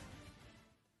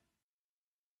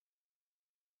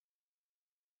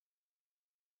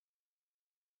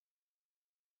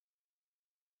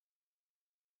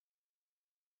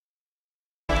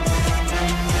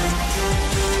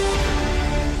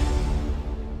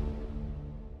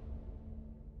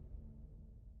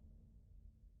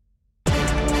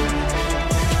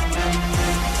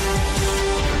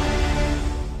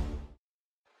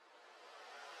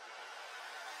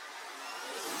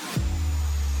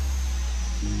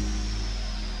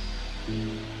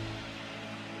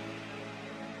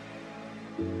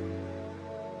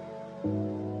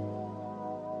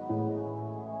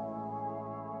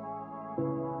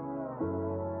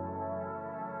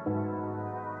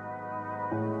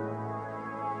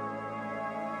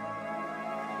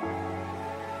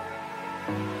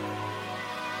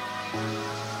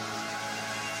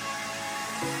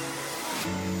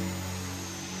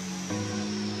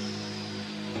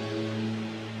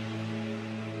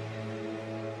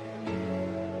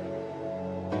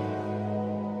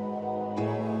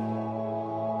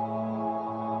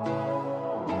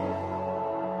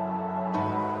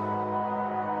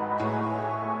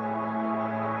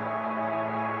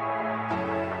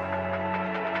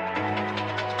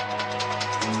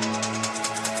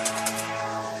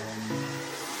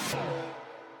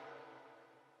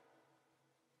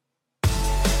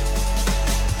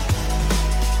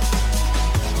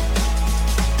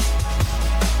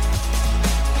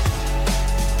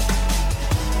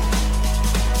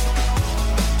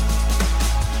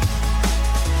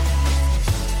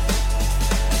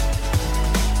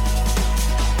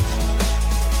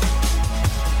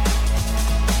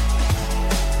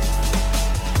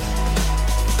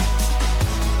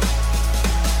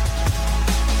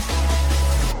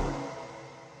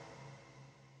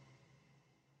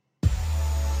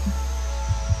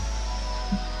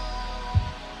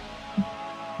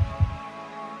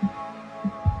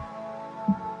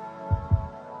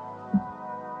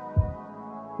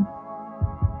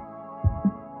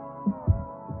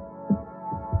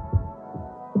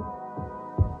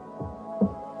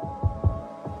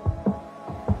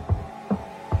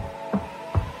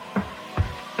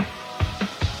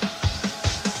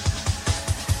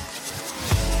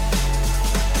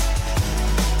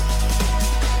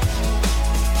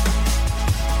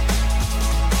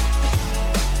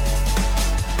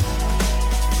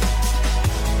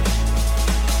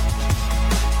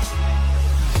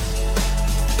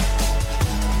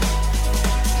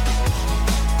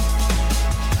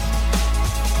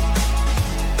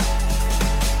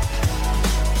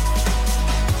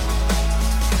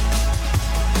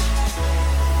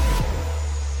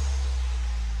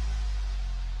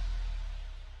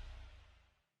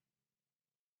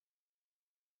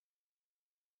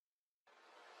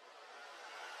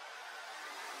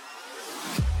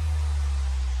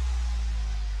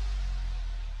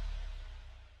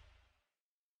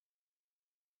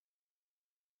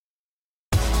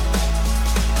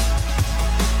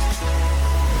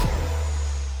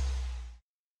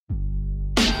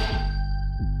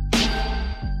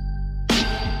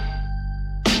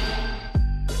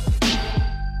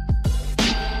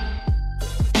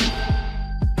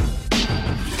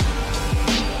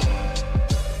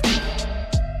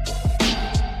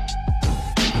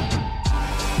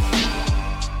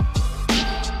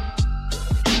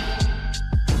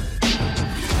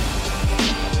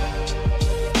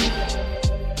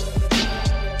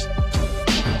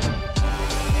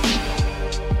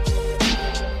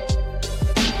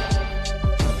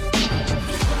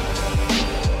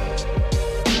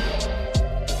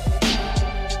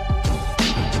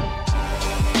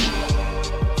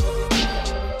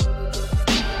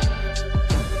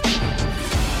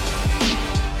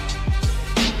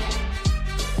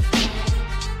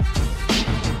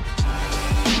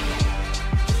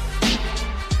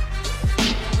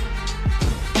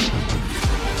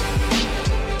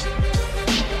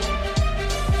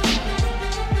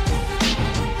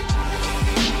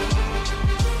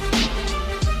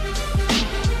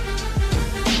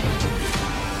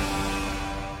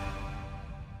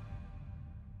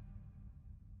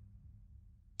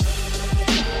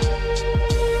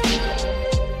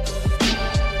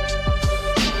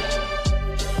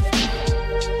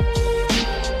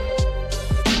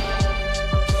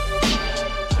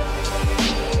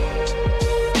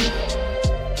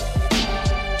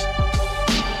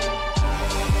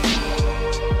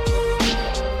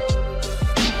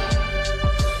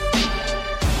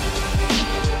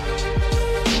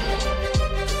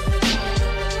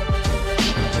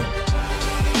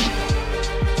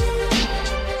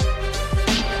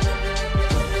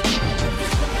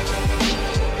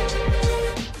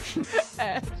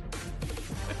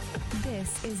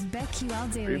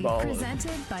 BetQL Daily,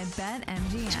 presented by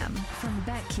BetMGM from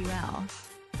BetQL.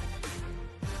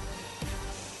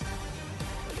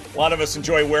 A lot of us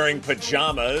enjoy wearing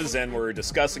pajamas, and we're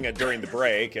discussing it during the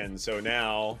break, and so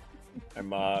now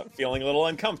I'm feeling a little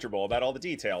uncomfortable about all the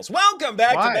details. Welcome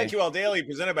back to BetQL Daily,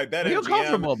 presented by BetMGM. What are you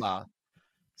comfortable about?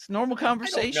 It's normal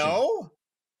conversation. I don't know.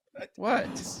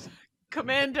 What?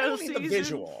 Commando season. The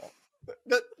visual.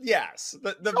 The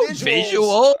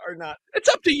visual are not. It's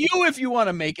up to you if you want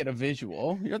to make it a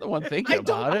visual. You're the one thinking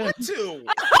about it. I don't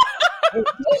want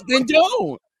to. Then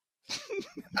don't.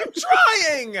 I'm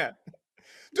trying.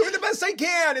 Doing the best I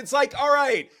can. It's like, all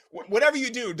right, whatever you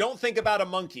do, don't think about a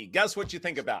monkey. Guess what you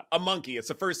think about? A monkey. It's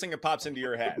the first thing that pops into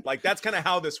your head. Like, that's kind of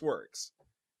how this works.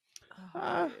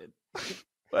 Well,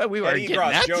 we were Eddie getting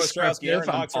Gross, that Joe Ostrowski, Aaron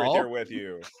descriptive. Hawksworth here with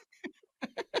you.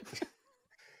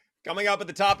 Coming up at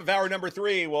the top of hour number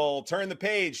 3, we'll turn the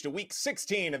page to week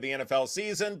 16 of the NFL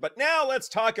season. But now let's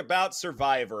talk about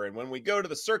Survivor. And when we go to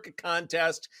the circuit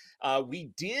contest,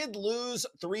 we did lose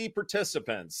 3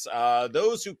 participants.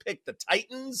 Those who picked the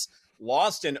Titans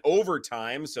lost in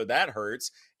overtime, so that hurts.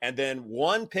 And then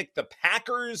one picked the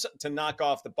Packers to knock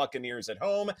off the Buccaneers at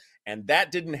home, and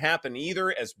that didn't happen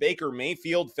either, as Baker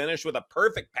Mayfield finished with a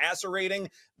perfect passer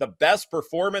rating, the best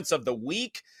performance of the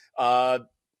week.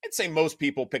 I'd say most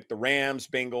people picked the Rams,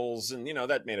 Bengals, and,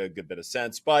 that made a good bit of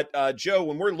sense. But, Joe,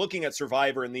 when we're looking at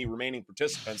Survivor and the remaining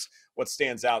participants, what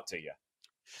stands out to you?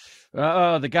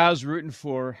 The guy I was rooting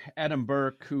for, Adam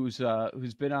Burke, who's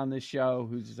been on this show,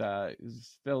 who's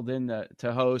filled in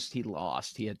to host. He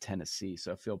lost. He had Tennessee,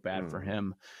 so I feel bad for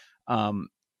him. I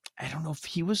don't know if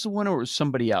he was the one or it was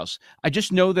somebody else. I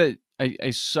just know that I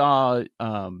saw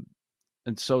on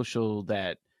social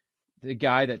that the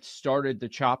guy that started the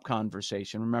Chop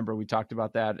conversation, remember we talked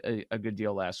about that a good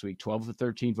deal last week, 12 of the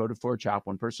 13 voted for a Chop.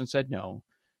 One person said no.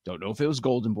 Don't know if it was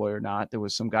Golden Boy or not. There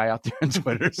was some guy out there on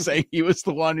Twitter saying he was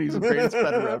the one who's the greatest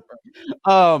better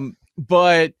ever.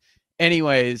 But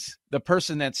anyways, the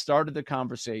person that started the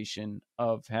conversation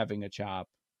of having a Chop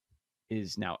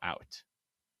is now out.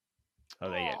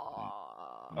 So they get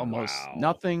almost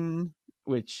nothing,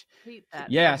 which,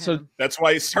 so that's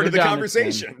why he started the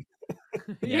conversation.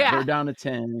 They're down to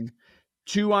 10.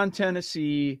 2 on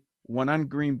Tennessee, 1 on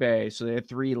Green Bay. So they had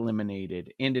 3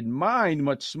 eliminated. And in mine,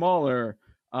 much smaller,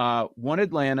 1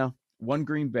 Atlanta, 1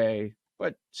 Green Bay,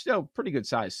 but still pretty good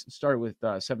size. Started with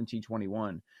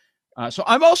 17-21. So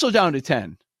I'm also down to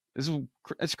 10.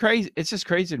 It's crazy. It's just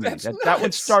crazy to me. That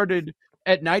one started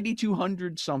at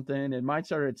 9,200 something, and mine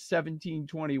started at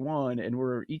 1721, and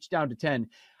we're each down to 10.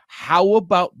 How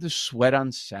about the sweat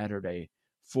on Saturday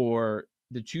for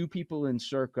the 2 people in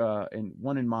Circa and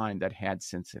 1 in mine that had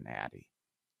Cincinnati?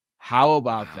 How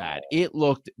about that? It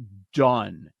looked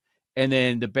done. And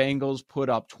then the Bengals put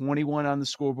up 21 on the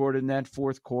scoreboard in that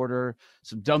fourth quarter.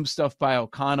 Some dumb stuff by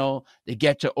O'Connell. They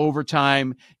get to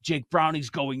overtime. Jake Browning's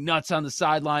going nuts on the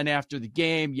sideline after the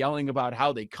game, yelling about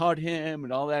how they cut him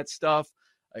and all that stuff.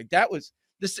 Like, that was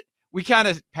this. We kind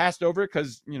of passed over it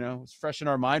because, it's fresh in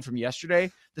our mind from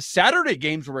yesterday. The Saturday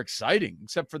games were exciting,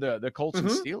 except for the Colts and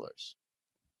Steelers.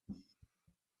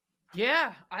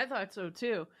 Yeah, I thought so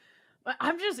too. But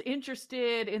I'm just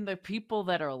interested in the people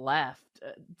that are left.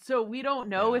 So we don't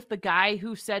know if the guy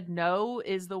who said no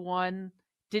is the one.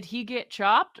 Did he get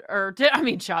chopped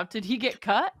did he get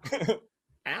cut?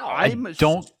 Ow. I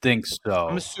don't think so.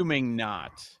 I'm assuming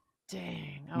not.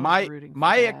 Dang.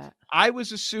 I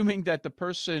was assuming that the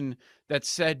person that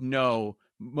said no,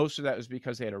 most of that was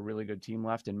because they had a really good team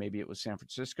left, and maybe it was San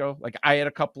Francisco. Like, I had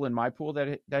a couple in my pool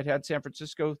that had San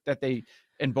Francisco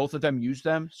and both of them used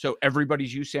them. So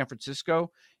everybody's used San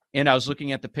Francisco. And I was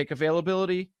looking at the pick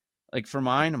availability. Like, for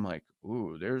mine, I'm like,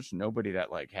 ooh, there's nobody that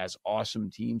has awesome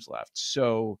teams left.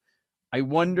 So I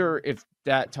wonder if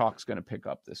that talk's going to pick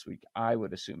up this week. I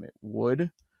would assume it would.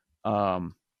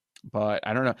 But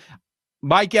I don't know.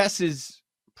 My guess is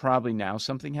probably now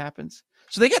something happens.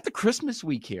 So they got the Christmas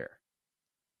week here,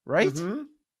 right? Mm-hmm.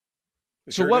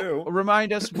 So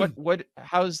remind us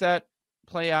how does that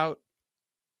play out?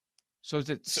 So is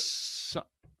it?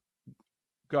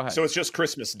 Go ahead. So it's just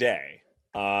Christmas Day.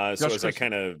 Just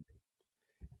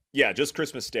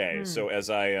Christmas Day. So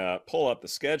as I pull up the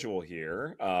schedule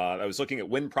here, I was looking at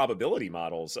win probability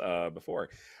models before.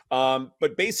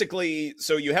 But basically,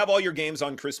 so you have all your games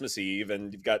on Christmas Eve,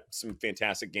 and you've got some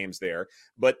fantastic games there.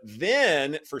 But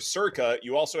then for Circa,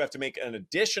 you also have to make an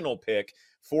additional pick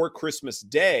for Christmas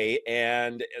Day.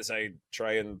 And as I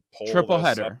try and pull triple this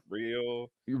header. up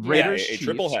Raiders, a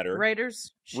triple header.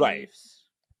 Raiders, Chiefs. Right.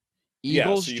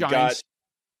 Eagles, so you've Giants.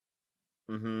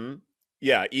 got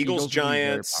Yeah, Eagles, Eagles will be very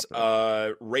Giants,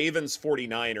 popular. Ravens,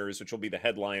 49ers, which will be the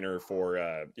headliner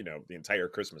for the entire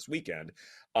Christmas weekend.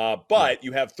 But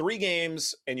you have 3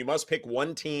 games, and you must pick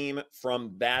one team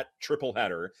from that triple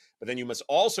header. But then you must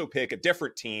also pick a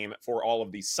different team for all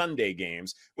of the Sunday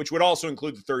games, which would also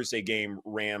include the Thursday game,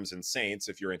 Rams and Saints,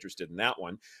 if you're interested in that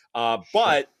one.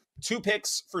 But 2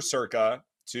 picks for Circa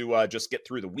to just get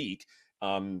through the week.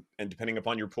 And depending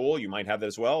upon your pool, you might have that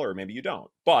as well, or maybe you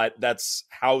don't. But that's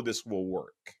how this will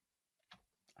work.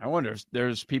 I wonder if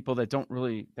there's people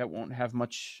that won't have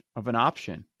much of an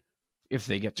option if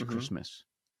they get to Christmas.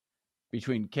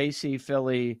 Between KC,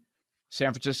 Philly,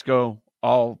 San Francisco,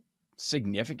 all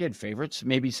significant favorites.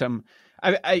 Maybe some,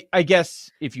 I guess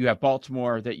if you have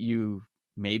Baltimore that you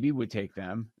maybe would take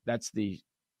them. That's the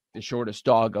shortest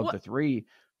dog of the 3.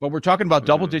 But we're talking about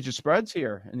double-digit spreads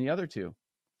here in the other 2.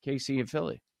 KC and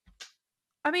Philly.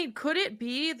 I mean, could it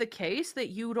be the case that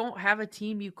you don't have a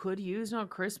team you could use on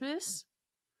Christmas?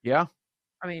 Yeah.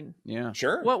 I mean, yeah,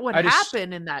 sure. What would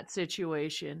happen in that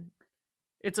situation?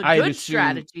 It's a good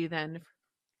strategy then,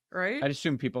 right? I'd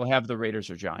assume people have the Raiders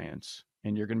or Giants,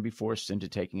 and you're going to be forced into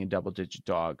taking a double-digit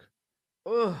dog.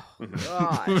 Oh,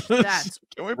 gosh. That's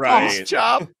Can we please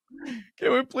chop?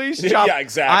 Can we please chop? Yeah,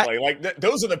 exactly.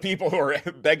 Those are the people who are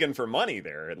begging for money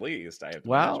there, at least. I have to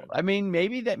imagine. I mean,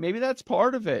 maybe that's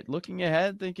part of it. Looking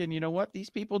ahead, thinking, you know what?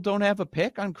 These people don't have a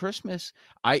pick on Christmas.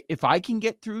 If I can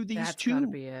get through these that's 2, gotta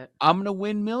be it. I'm going to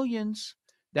win millions.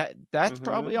 That's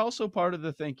probably also part of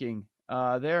the thinking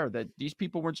there, that these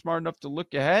people weren't smart enough to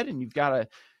look ahead, and you've got to,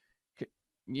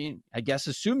 I guess,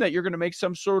 assume that you're going to make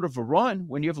some sort of a run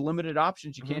when you have limited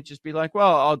options. You can't just be like,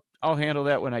 well, I'll handle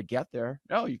that when I get there.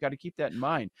 No, you got to keep that in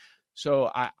mind.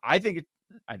 So I think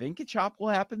a chop will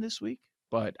happen this week,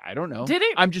 but I don't know.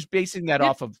 I'm just basing that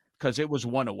off of because it was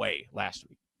 1 away last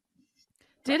week.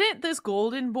 Didn't this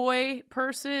Golden Boy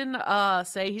person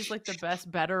say he's like the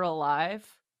best better alive?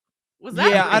 Was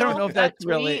that real? I don't know if that's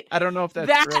really. I don't know if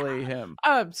that's really him.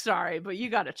 I'm sorry, but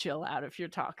you got to chill out if you're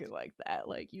talking like that.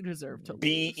 Like, you deserve to lose.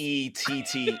 Better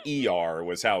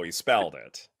was how he spelled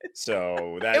it.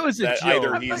 So that it was a joke.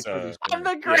 Either I'm he's I'm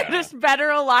the greatest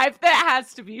better alive. That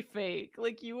has to be fake.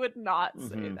 Like, you would not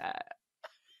say that.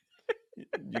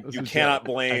 You cannot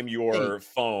blame your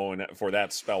phone for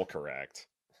that spell correct.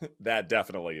 That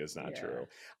definitely is not true.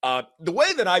 The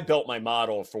way that I built my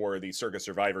model for the Circa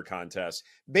Survivor contest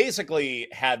basically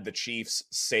had the Chiefs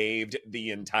saved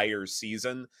the entire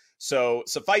season. So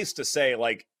suffice to say,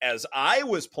 like, as I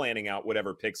was planning out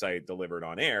whatever picks I delivered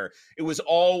on air, it was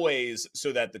always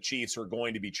so that the Chiefs were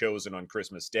going to be chosen on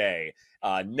Christmas Day,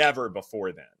 never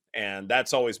before then. And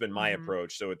that's always been my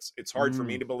approach. So it's hard for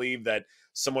me to believe that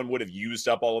someone would have used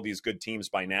up all of these good teams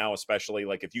by now, especially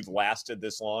like if you've lasted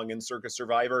this long in Circa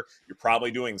Survivor, you're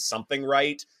probably doing something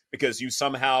right because you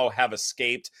somehow have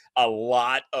escaped a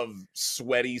lot of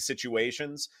sweaty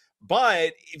situations.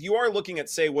 But if you are looking at,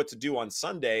 say, what to do on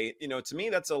Sunday, to me,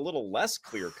 that's a little less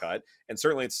clear cut. And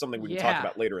certainly it's something we can talk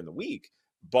about later in the week.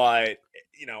 But,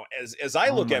 as I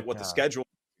look at what the schedule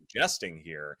is suggesting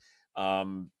here,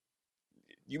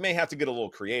 you may have to get a little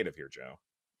creative here, Joe.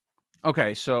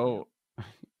 Okay, so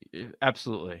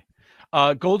absolutely.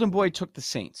 Golden Boy took the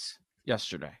Saints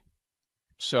yesterday.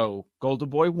 So Golden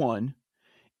Boy won.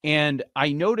 And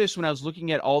I noticed when I was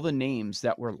looking at all the names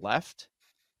that were left,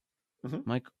 I'm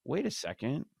like, wait a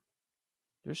second.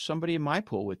 There's somebody in my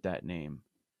pool with that name.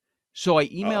 So I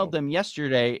emailed them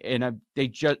yesterday, and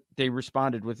they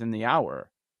responded within the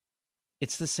hour.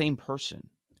 It's the same person.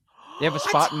 They have a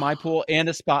spot in my pool and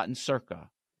a spot in Circa.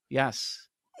 Yes.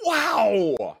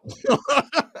 Wow.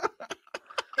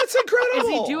 That's incredible. Is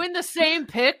he doing the same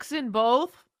picks in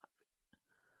both?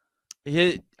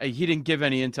 He didn't give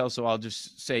any intel, so I'll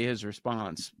just say his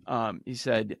response. He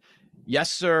said,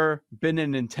 "Yes, sir. Been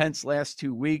an intense last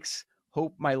 2 weeks.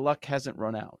 Hope my luck hasn't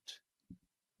run out."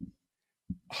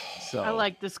 So I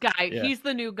like this guy. Yeah. He's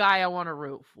the new guy I want to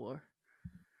root for.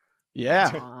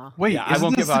 Yeah. Wait, Yeah, I isn't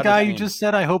won't this give the out guy his you name. just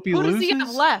said, I hope he Who loses? does he have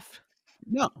left?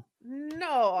 No,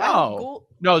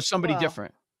 no, somebody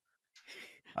different.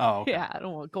 Oh, okay. Yeah, I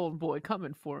don't want Golden Boy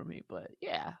coming for me, but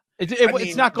yeah.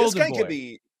 It's not Golden This guy Boy. could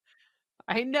be.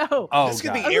 I know. Oh, this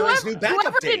could be God. Aaron's new backup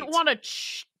Whoever date.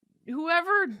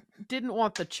 whoever didn't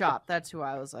want the chop, that's who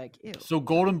I was like, ew. So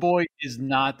Golden Boy is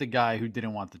not the guy who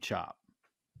didn't want the chop.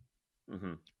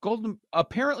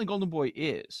 Apparently Golden Boy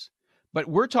is, but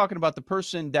we're talking about the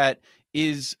person that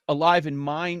is alive in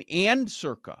mine and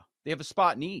Circa. They have a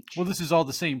spot in each. Well, this is all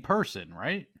the same person,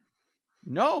 right?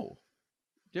 No,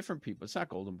 different people. It's not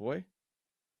Golden Boy.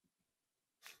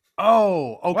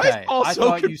 Oh, Why is okay. Paul I so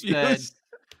thought confused? you said.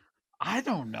 I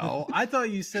don't know. I thought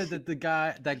you said that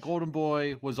that golden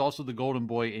boy was also the golden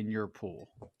boy in your pool.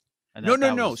 And No,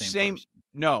 that was no, the same. person.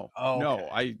 No, Oh, no.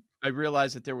 okay. I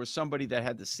realized that there was somebody that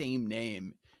had the same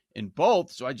name in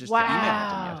both, so I just emailed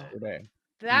Wow. them yesterday.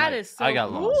 That is so I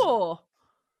got lost. cool.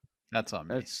 That's on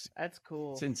me. That's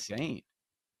cool. It's insane.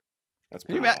 That's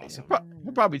Can you pretty imagine? awesome.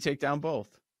 He'll probably take down both.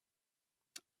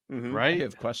 Mhm. I Right?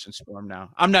 have questions for him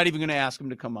now. I'm not even going to ask him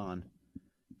to come on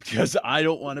because I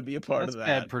don't want to be a part That's of that.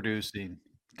 bad producing.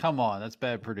 Come on, that's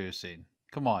bad producing.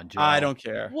 Come on, Joe. I don't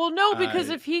care. Well, no, because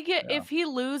if he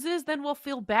loses, then we'll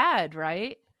feel bad,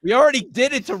 right? We already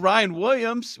did it to Ryan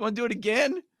Williams. Want to do it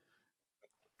again?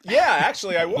 Yeah,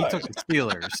 actually, I He would. took the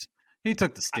Steelers. He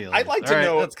took the Steelers. I'd like to All right,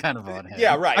 know. That's kind of on him.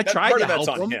 Yeah, right. I tried part to of that's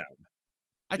help on him. him.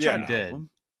 I Yeah. tried You to help did. him.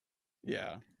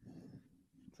 Yeah.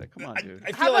 It's like, come on, dude.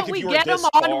 I How feel like about if we you were get him this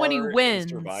on when he far in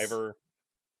wins? Survivor.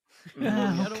 Yeah, Get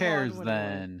who him cares on when he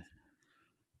then?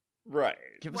 Right.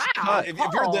 Give us a Wow. cut. If you're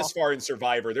Paul. this far in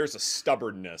Survivor, there's a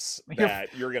stubbornness I'm here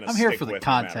that you're going to I'm stick here for the with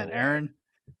no matter content, what. Aaron.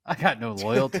 I got no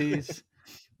loyalties.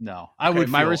 No, I Okay, would.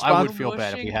 my I would response- feel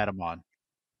bad if we had him on.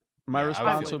 My Yeah, I would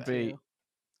response feel would bad. be,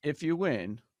 if you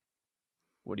win,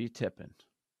 what are you tipping?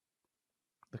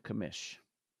 The commish.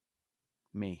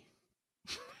 Me.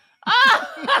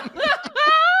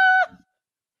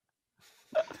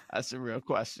 That's a real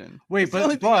question. Wait, It's the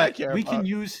only but thing I care we about. can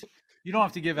use. You don't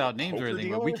have to give out names or Poker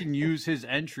anything, but we dealer? can use his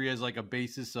entry as like a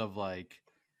basis of like.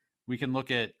 We can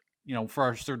look at for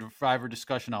our Survivor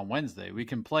discussion on Wednesday. We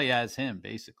can play as him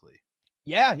basically.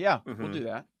 Yeah, we'll Mhm. do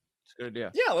that. It's a good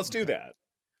idea. Yeah, let's do that.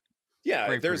 Yeah,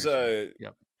 Great there's producer.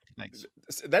 Yep. Thanks.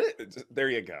 there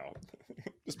you go.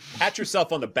 Just pat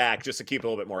yourself on the back just to keep it a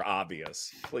little bit more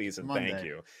obvious, please and thank Monday.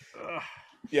 you.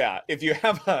 Yeah, if you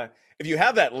have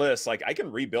that list, like I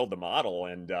can rebuild the model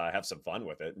and have some fun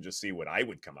with it and just see what I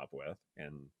would come up with.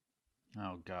 And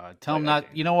Oh God! Tell Play him that not.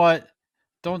 game. You know what?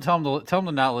 Don't tell him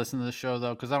to not listen to the show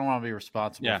though, because I don't want to be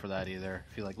responsible Yeah. for that either.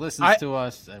 If he listens to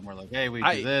us and we're like, hey, we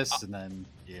do this, and then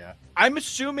I'm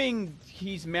assuming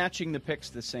he's matching the picks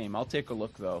the same. I'll take a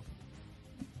look though.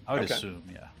 I would Okay. assume,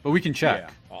 but we can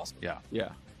check. awesome. Yeah.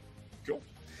 Cool.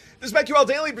 This is BetQL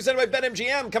Daily presented by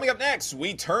BetMGM. Coming up next,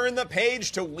 we turn the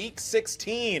page to Week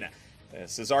 16.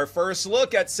 This is our first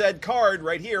look at said card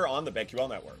right here on the BetQL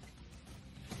Network.